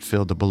smoke that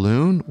filled the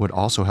balloon would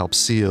also help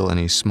seal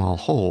any small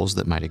holes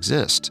that might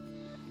exist.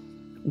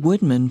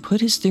 Woodman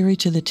put his theory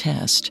to the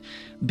test,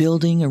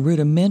 building a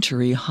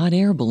rudimentary hot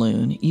air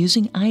balloon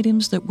using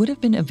items that would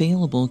have been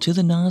available to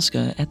the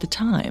Nazca at the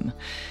time.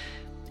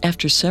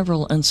 After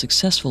several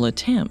unsuccessful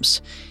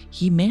attempts,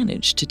 he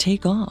managed to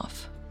take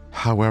off.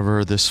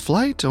 However, this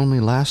flight only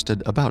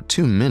lasted about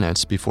 2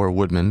 minutes before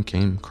Woodman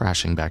came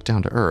crashing back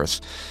down to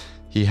Earth.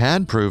 He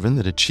had proven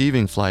that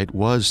achieving flight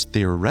was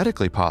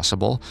theoretically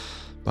possible,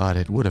 but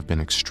it would have been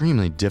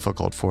extremely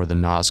difficult for the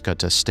Nazca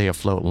to stay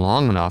afloat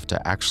long enough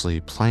to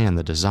actually plan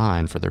the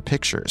design for their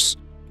pictures.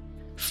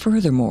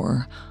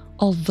 Furthermore,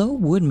 although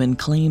Woodman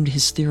claimed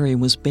his theory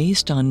was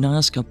based on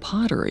Nazca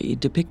pottery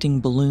depicting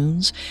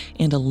balloons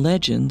and a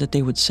legend that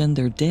they would send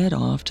their dead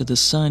off to the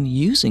sun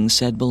using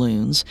said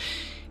balloons,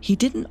 he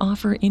didn't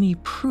offer any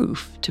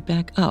proof to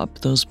back up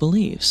those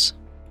beliefs.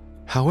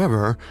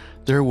 However,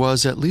 there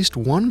was at least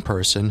one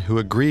person who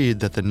agreed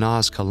that the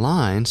Nazca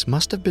lines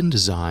must have been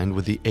designed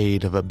with the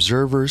aid of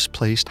observers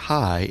placed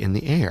high in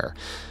the air,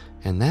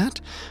 and that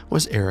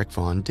was Erich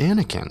von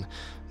Däniken,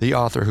 the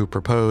author who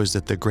proposed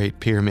that the Great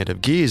Pyramid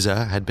of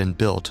Giza had been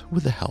built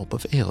with the help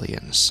of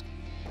aliens.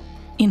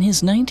 In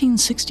his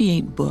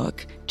 1968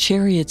 book,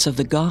 Chariots of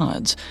the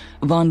Gods,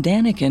 von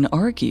Däniken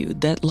argued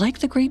that, like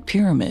the Great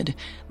Pyramid,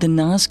 the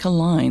Nazca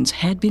lines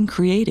had been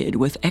created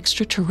with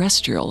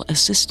extraterrestrial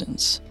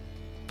assistance.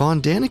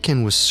 Von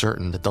Däniken was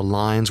certain that the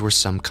lines were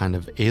some kind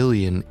of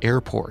alien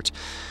airport.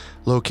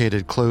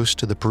 Located close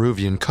to the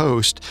Peruvian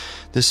coast,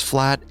 this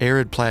flat,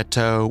 arid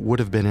plateau would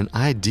have been an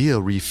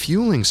ideal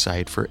refueling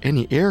site for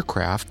any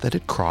aircraft that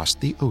had crossed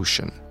the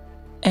ocean.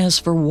 As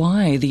for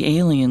why the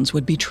aliens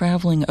would be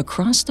traveling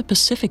across the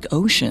Pacific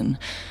Ocean,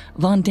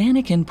 von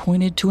Däniken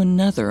pointed to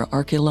another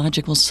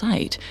archaeological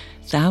site,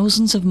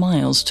 thousands of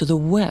miles to the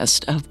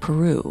west of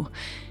Peru.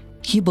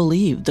 He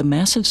believed the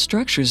massive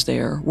structures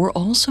there were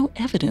also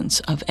evidence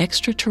of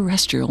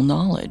extraterrestrial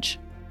knowledge.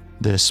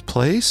 This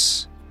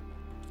place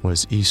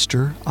was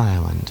Easter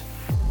Island.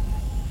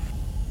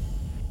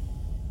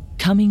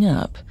 Coming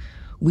up,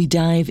 we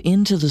dive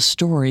into the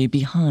story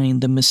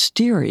behind the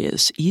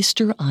mysterious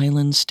Easter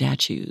Island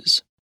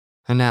statues.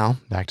 And now,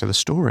 back to the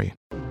story.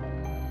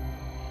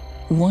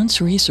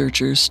 Once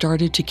researchers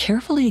started to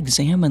carefully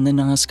examine the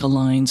Nazca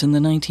lines in the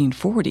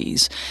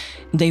 1940s,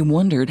 they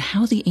wondered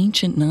how the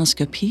ancient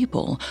Nazca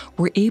people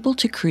were able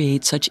to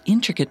create such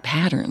intricate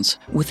patterns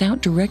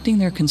without directing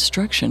their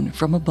construction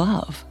from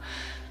above.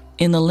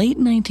 In the late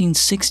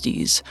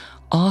 1960s,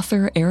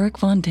 author Erich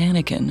von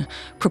Däniken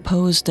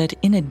proposed that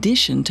in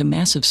addition to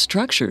massive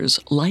structures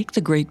like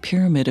the Great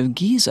Pyramid of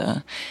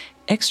Giza,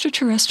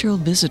 extraterrestrial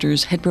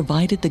visitors had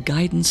provided the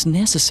guidance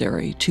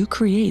necessary to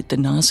create the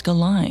Nazca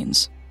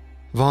lines.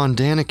 Von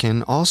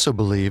Däniken also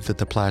believed that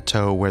the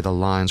plateau where the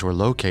lines were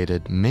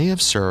located may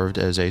have served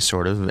as a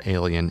sort of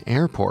alien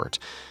airport.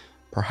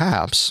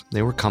 Perhaps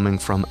they were coming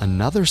from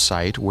another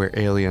site where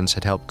aliens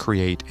had helped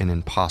create an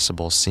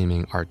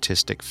impossible-seeming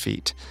artistic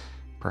feat.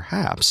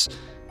 Perhaps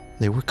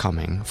they were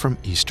coming from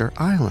Easter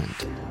Island.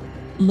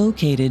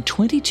 Located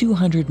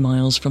 2,200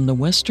 miles from the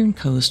western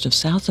coast of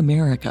South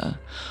America,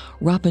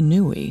 Rapa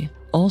Nui,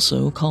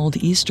 also called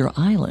Easter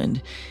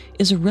Island,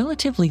 is a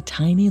relatively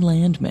tiny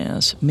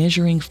landmass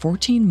measuring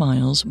 14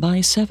 miles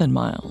by 7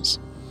 miles.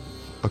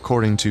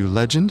 According to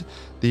legend,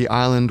 the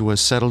island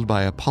was settled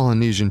by a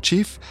Polynesian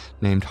chief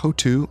named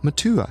Hotu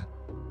Matua,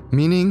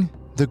 meaning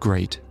the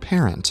Great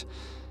Parent.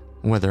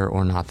 Whether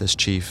or not this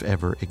chief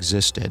ever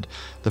existed,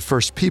 the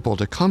first people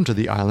to come to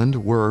the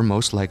island were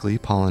most likely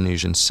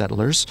Polynesian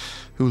settlers,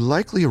 who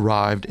likely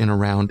arrived in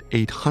around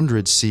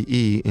 800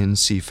 CE in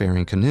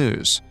seafaring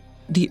canoes.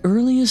 The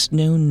earliest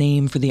known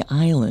name for the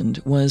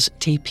island was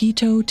Te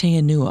Pito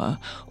Te Anua,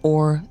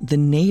 or the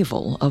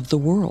Navel of the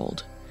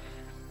World.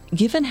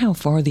 Given how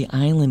far the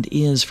island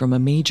is from a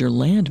major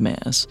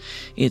landmass,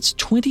 it's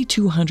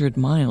 2,200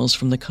 miles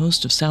from the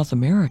coast of South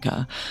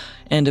America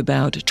and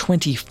about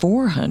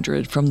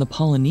 2,400 from the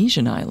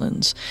Polynesian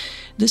islands,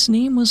 this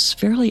name was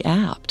fairly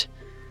apt.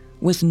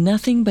 With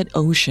nothing but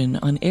ocean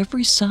on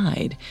every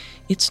side,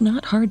 it's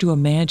not hard to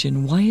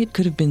imagine why it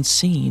could have been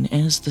seen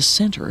as the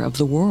center of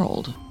the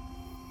world.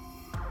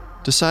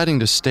 Deciding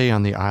to stay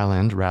on the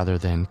island rather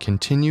than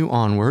continue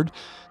onward,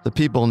 the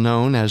people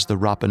known as the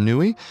Rapa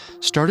Nui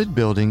started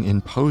building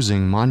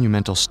imposing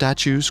monumental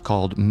statues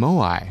called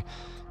moai.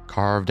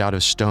 Carved out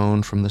of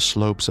stone from the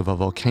slopes of a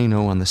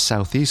volcano on the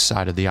southeast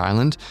side of the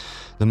island,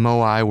 the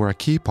moai were a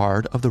key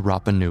part of the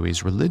Rapa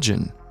Nui's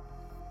religion.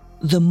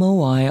 The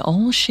moai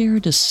all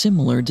shared a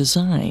similar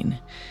design.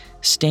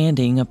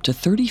 Standing up to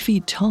 30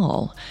 feet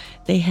tall,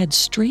 they had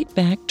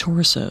straight-back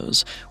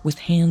torsos with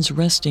hands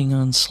resting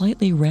on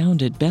slightly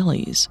rounded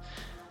bellies.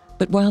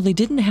 But while they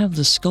didn't have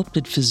the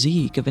sculpted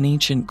physique of an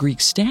ancient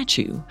Greek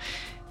statue,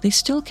 they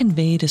still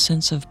conveyed a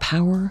sense of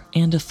power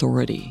and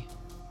authority.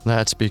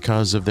 That's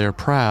because of their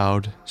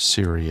proud,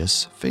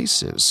 serious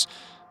faces.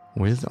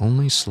 With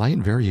only slight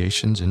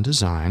variations in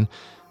design,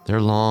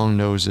 their long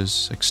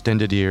noses,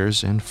 extended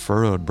ears, and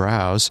furrowed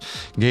brows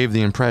gave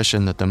the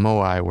impression that the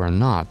moai were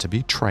not to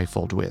be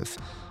trifled with.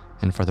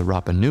 And for the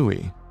Rapa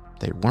Nui,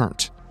 they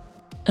weren't.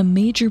 A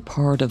major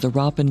part of the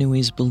Rapa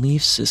Nui's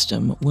belief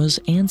system was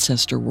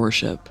ancestor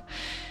worship.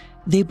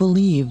 They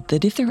believed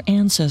that if their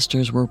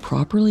ancestors were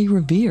properly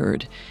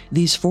revered,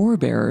 these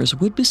forebears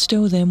would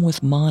bestow them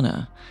with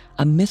mana,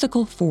 a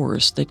mythical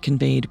force that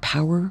conveyed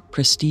power,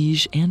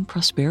 prestige, and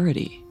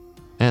prosperity.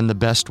 And the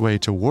best way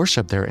to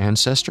worship their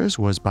ancestors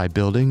was by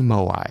building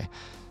moai.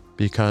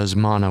 Because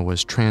mana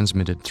was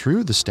transmitted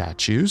through the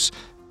statues,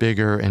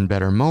 bigger and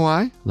better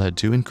moai led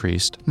to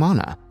increased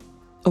mana.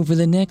 Over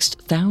the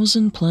next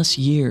 1,000+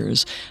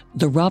 years,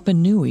 the Rapa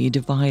Nui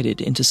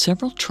divided into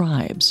several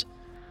tribes.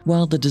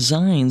 While the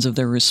designs of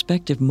their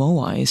respective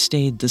moai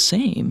stayed the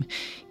same,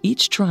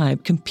 each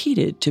tribe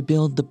competed to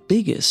build the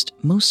biggest,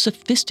 most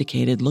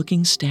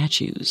sophisticated-looking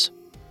statues.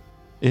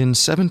 In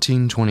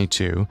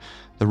 1722,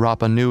 the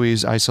Rapa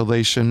Nui's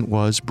isolation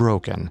was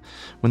broken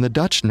when the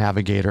Dutch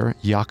navigator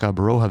Jacob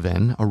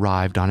Roggeveen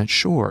arrived on its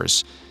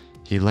shores.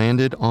 He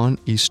landed on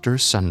Easter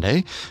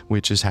Sunday,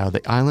 which is how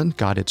the island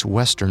got its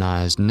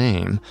westernized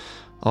name.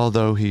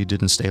 Although he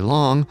didn't stay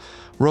long,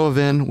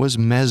 Roggeveen was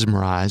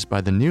mesmerized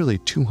by the nearly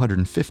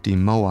 250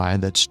 moai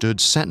that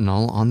stood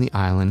sentinel on the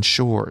island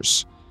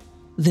shores.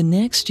 The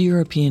next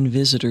European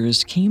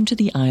visitors came to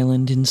the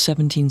island in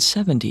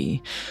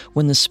 1770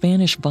 when the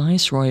Spanish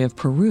Viceroy of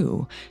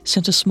Peru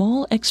sent a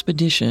small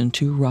expedition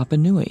to Rapa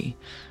Nui.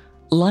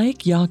 Like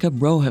Jacob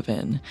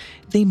Roggeveen,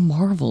 they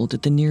marveled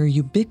at the near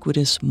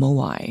ubiquitous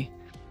moai.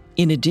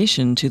 In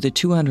addition to the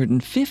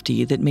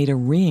 250 that made a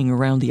ring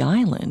around the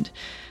island,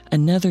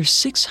 another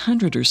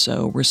 600 or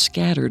so were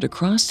scattered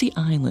across the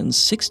island's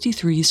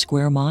 63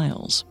 square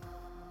miles.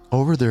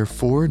 Over their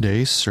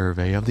 4-day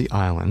survey of the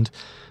island,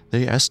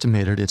 they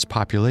estimated its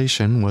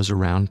population was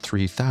around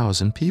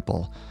 3,000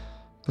 people.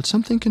 But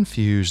something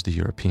confused the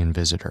European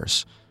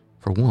visitors.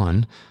 For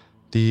one,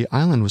 the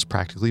island was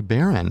practically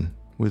barren,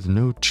 with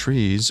no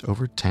trees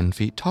over 10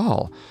 feet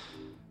tall.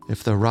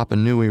 If the Rapa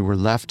Nui were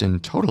left in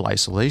total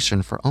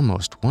isolation for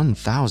almost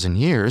 1,000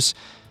 years,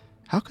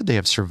 how could they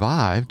have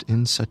survived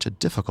in such a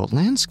difficult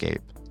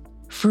landscape?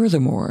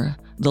 Furthermore,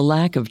 the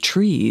lack of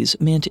trees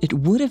meant it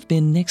would have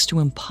been next to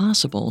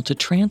impossible to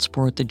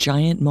transport the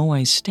giant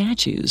moai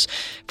statues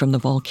from the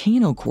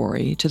volcano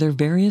quarry to their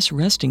various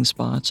resting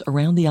spots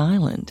around the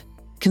island.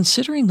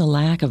 Considering the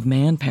lack of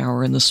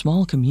manpower in the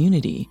small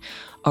community,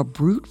 a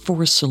brute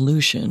force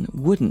solution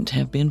wouldn't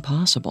have been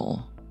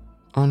possible.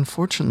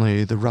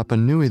 Unfortunately, the Rapa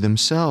Nui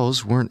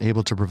themselves weren't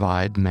able to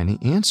provide many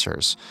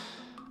answers.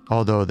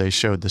 Although they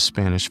showed the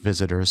Spanish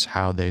visitors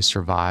how they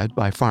survived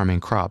by farming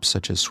crops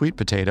such as sweet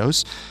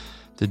potatoes,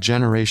 the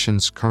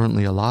generations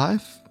currently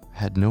alive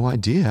had no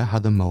idea how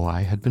the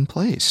moai had been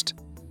placed.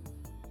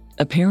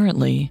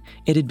 Apparently,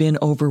 it had been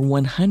over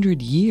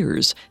 100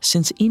 years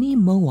since any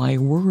moai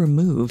were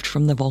removed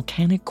from the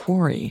volcanic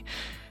quarry,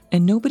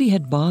 and nobody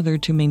had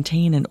bothered to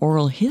maintain an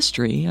oral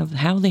history of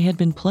how they had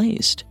been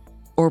placed.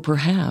 Or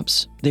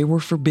perhaps they were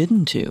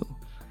forbidden to.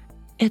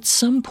 At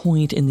some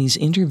point in these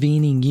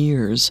intervening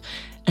years,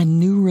 a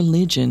new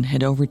religion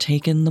had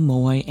overtaken the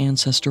moai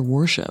ancestor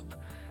worship,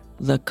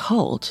 the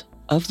cult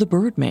of the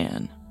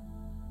Birdman.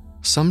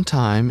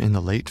 Sometime in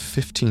the late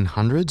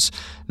 1500s,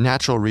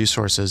 natural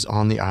resources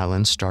on the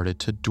island started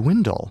to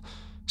dwindle.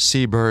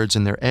 Seabirds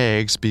and their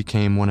eggs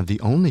became one of the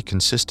only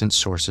consistent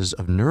sources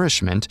of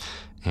nourishment,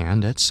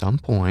 and at some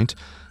point,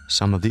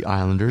 some of the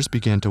islanders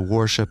began to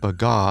worship a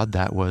god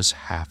that was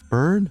half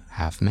bird,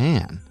 half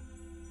man.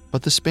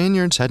 But the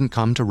Spaniards hadn't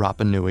come to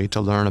Rapa Nui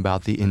to learn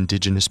about the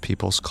indigenous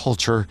people's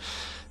culture.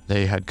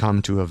 They had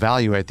come to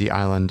evaluate the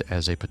island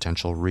as a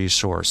potential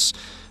resource.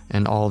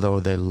 And although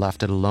they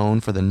left it alone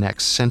for the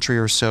next century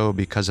or so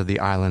because of the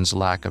island's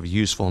lack of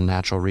useful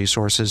natural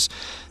resources,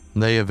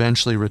 they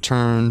eventually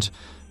returned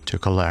to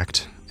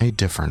collect a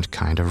different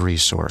kind of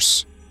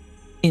resource.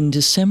 In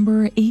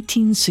December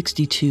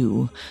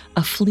 1862,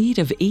 a fleet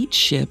of 8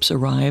 ships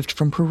arrived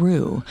from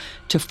Peru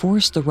to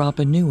force the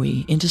Rapa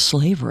Nui into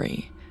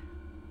slavery.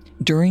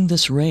 During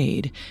this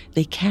raid,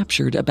 they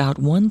captured about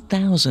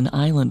 1,000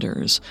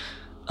 islanders.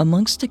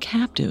 Amongst the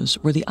captives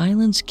were the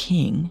island's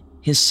king,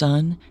 his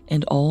son,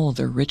 and all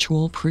their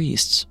ritual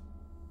priests.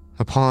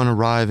 Upon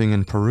arriving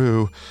in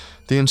Peru,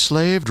 the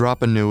enslaved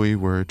Rapa Nui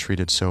were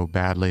treated so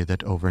badly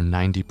that over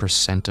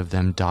 90% of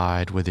them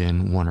died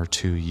within 1 or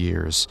 2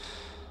 years.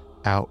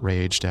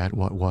 Outraged at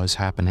what was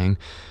happening,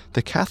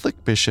 the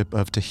Catholic Bishop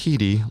of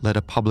Tahiti led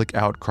a public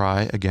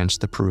outcry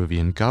against the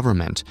Peruvian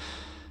government.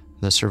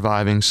 The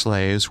surviving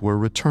slaves were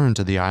returned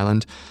to the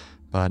island,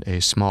 but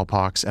a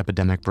smallpox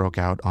epidemic broke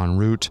out en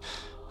route.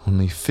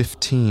 Only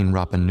 15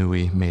 Rapa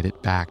Nui made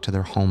it back to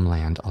their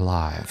homeland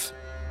alive.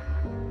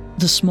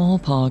 The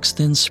smallpox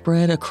then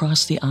spread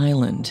across the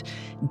island,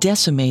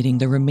 decimating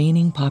the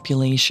remaining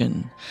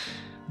population.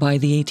 By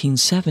the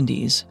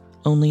 1870s,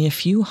 only a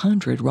few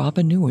hundred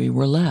Rapa Nui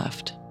were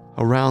left.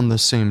 Around the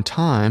same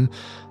time,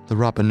 the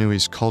Rapa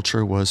Nui's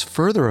culture was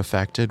further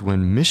affected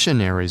when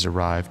missionaries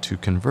arrived to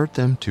convert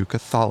them to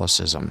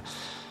Catholicism.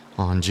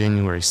 On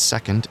January 2,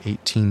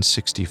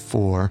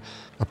 1864,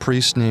 a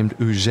priest named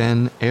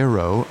Eugène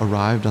Hérault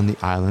arrived on the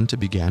island to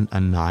begin a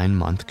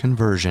 9-month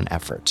conversion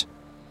effort.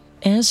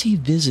 As he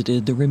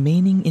visited the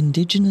remaining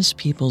indigenous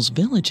people's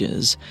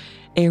villages,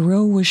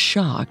 Ero was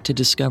shocked to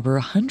discover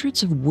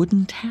hundreds of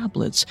wooden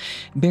tablets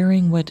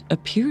bearing what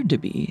appeared to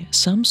be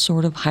some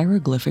sort of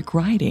hieroglyphic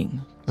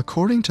writing.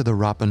 According to the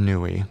Rapa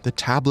Nui, the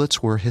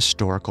tablets were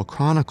historical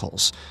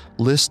chronicles,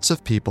 lists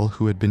of people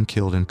who had been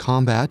killed in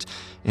combat,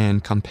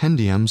 and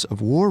compendiums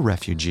of war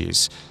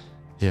refugees.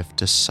 If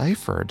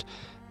deciphered,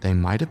 they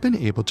might have been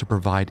able to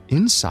provide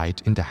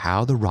insight into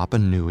how the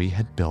Rapa Nui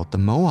had built the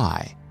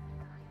Moai.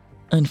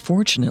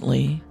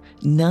 Unfortunately,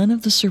 none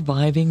of the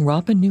surviving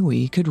Rapa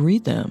Nui could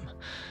read them.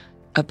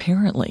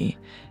 Apparently,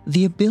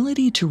 the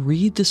ability to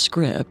read the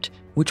script,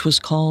 which was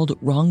called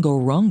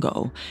Rongo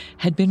Rongo,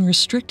 had been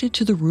restricted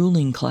to the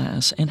ruling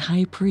class and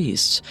high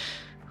priests,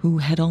 who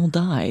had all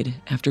died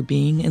after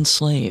being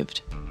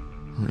enslaved.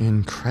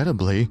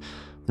 Incredibly,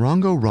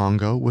 Rongo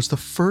Rongo was the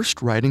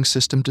first writing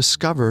system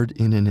discovered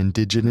in an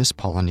indigenous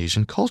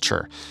Polynesian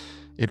culture.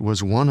 It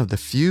was one of the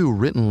few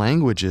written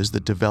languages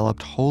that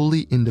developed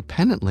wholly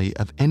independently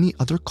of any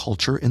other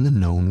culture in the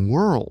known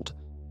world.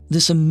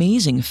 This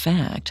amazing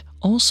fact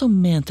also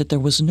meant that there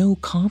was no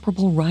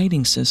comparable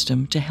writing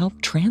system to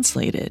help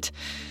translate it.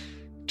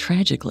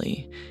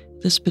 Tragically,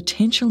 this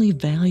potentially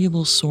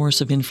valuable source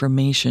of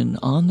information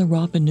on the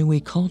Rapa Nui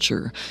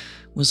culture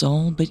was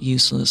all but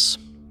useless.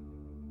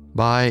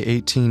 By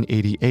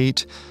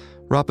 1888,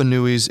 Rapa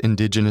Nui's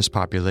indigenous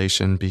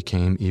population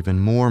became even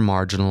more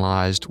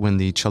marginalized when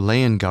the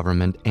Chilean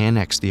government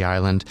annexed the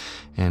island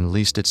and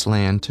leased its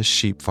land to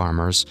sheep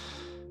farmers.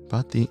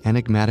 But the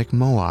enigmatic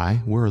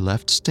Moai were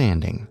left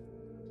standing.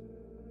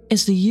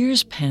 As the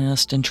years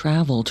passed and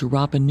travel to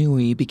Rapa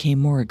Nui became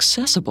more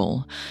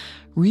accessible,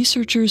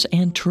 researchers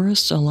and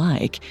tourists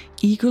alike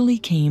eagerly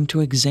came to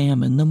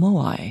examine the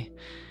Moai.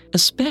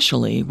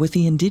 Especially with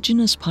the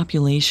indigenous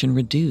population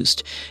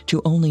reduced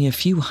to only a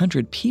few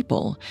hundred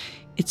people,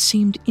 it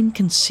seemed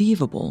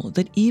inconceivable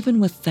that even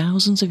with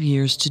thousands of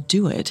years to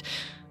do it,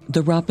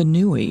 the Rapa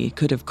Nui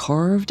could have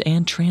carved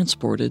and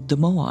transported the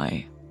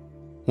Moai.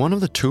 One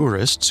of the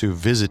tourists who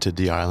visited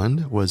the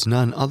island was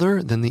none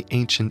other than the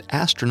ancient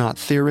astronaut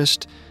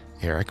theorist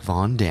Erich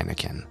von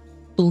Däniken.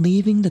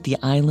 Believing that the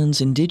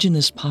island's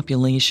indigenous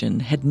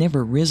population had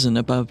never risen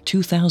above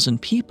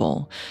 2,000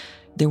 people,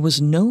 there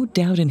was no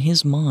doubt in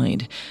his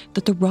mind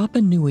that the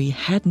Rapa Nui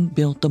hadn't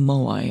built the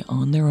Moai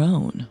on their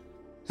own.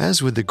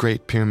 As with the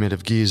Great Pyramid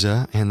of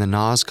Giza and the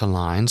Nazca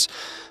Lines,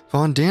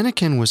 von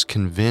Däniken was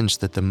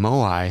convinced that the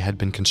Moai had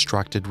been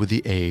constructed with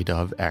the aid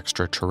of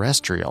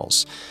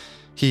extraterrestrials.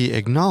 He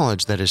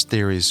acknowledged that his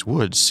theories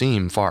would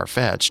seem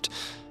far-fetched.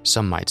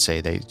 Some might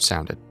say they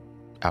sounded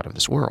out of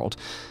this world.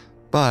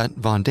 But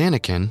von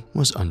Däniken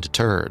was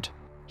undeterred.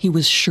 He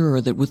was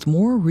sure that with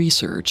more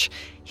research,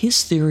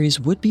 his theories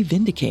would be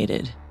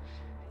vindicated.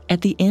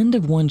 At the end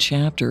of one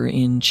chapter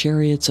in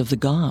Chariots of the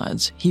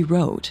Gods, he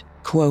wrote,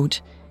 quote,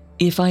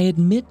 "If I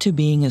admit to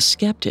being a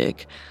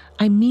skeptic,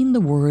 I mean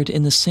the word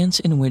in the sense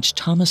in which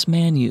Thomas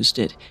Mann used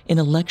it in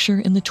a lecture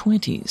in the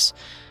 1920s.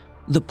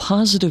 The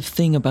positive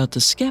thing about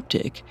the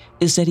skeptic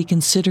is that he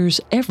considers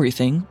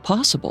everything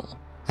possible."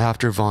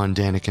 After von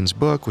Däniken's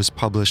book was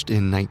published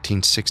in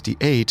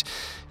 1968,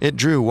 it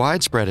drew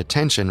widespread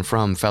attention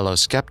from fellow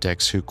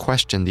skeptics who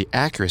questioned the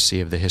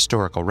accuracy of the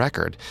historical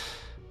record.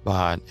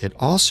 But it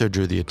also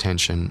drew the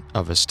attention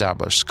of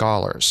established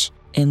scholars.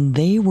 And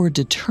they were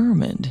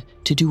determined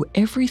to do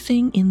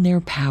everything in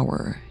their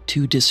power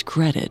to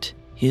discredit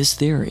his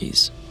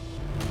theories.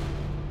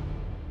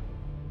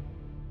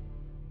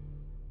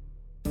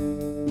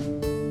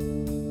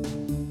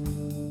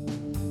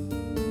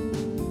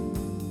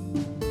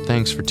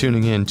 Thanks for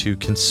tuning in to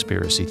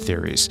Conspiracy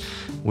Theories.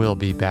 We'll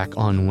be back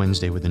on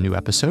Wednesday with a new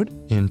episode.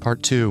 In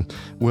Part 2,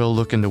 we'll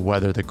look into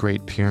whether the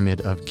Great Pyramid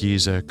of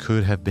Giza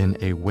could have been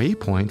a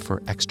waypoint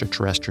for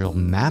extraterrestrial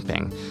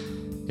mapping,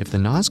 if the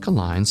Nazca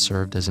Line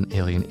served as an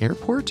alien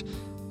airport,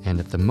 and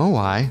if the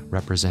Moai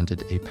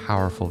represented a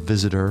powerful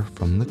visitor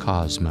from the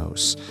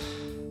cosmos.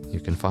 You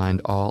can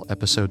find all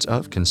episodes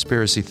of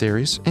Conspiracy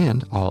Theories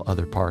and all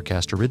other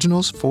Parcast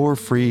originals for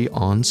free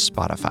on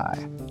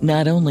Spotify.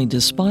 Not only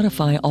does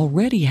Spotify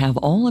already have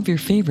all of your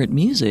favorite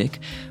music,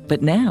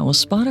 but now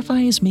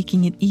Spotify is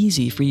making it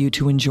easy for you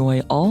to enjoy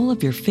all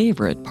of your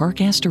favorite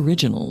Parcast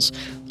originals,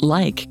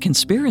 like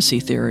Conspiracy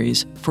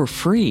Theories, for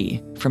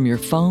free from your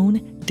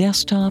phone,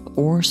 desktop,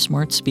 or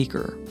smart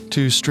speaker.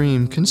 To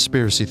stream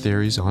Conspiracy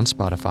Theories on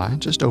Spotify,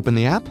 just open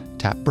the app,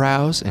 tap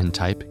Browse, and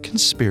type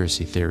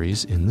Conspiracy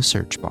Theories in the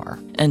search bar.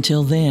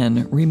 Until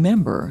then,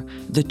 remember,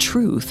 the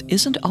truth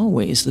isn't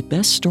always the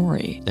best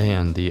story.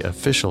 And the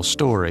official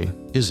story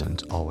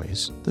isn't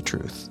always the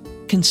truth.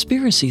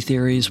 Conspiracy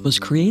Theories was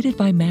created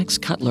by Max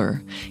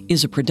Cutler,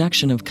 is a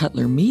production of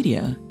Cutler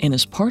Media, and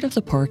is part of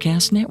the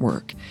Parcast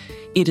Network.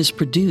 It is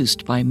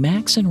produced by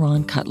Max and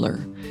Ron Cutler,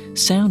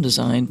 sound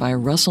design by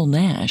Russell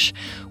Nash,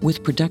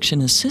 with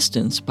production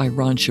assistance by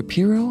Ron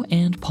Shapiro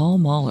and Paul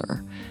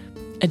Mahler.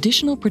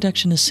 Additional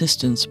production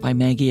assistance by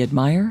Maggie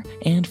Admire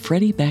and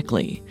Freddie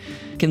Beckley.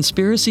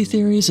 Conspiracy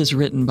Theories is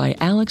written by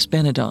Alex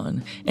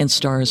Benedon and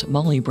stars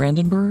Molly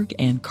Brandenburg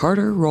and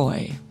Carter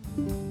Roy.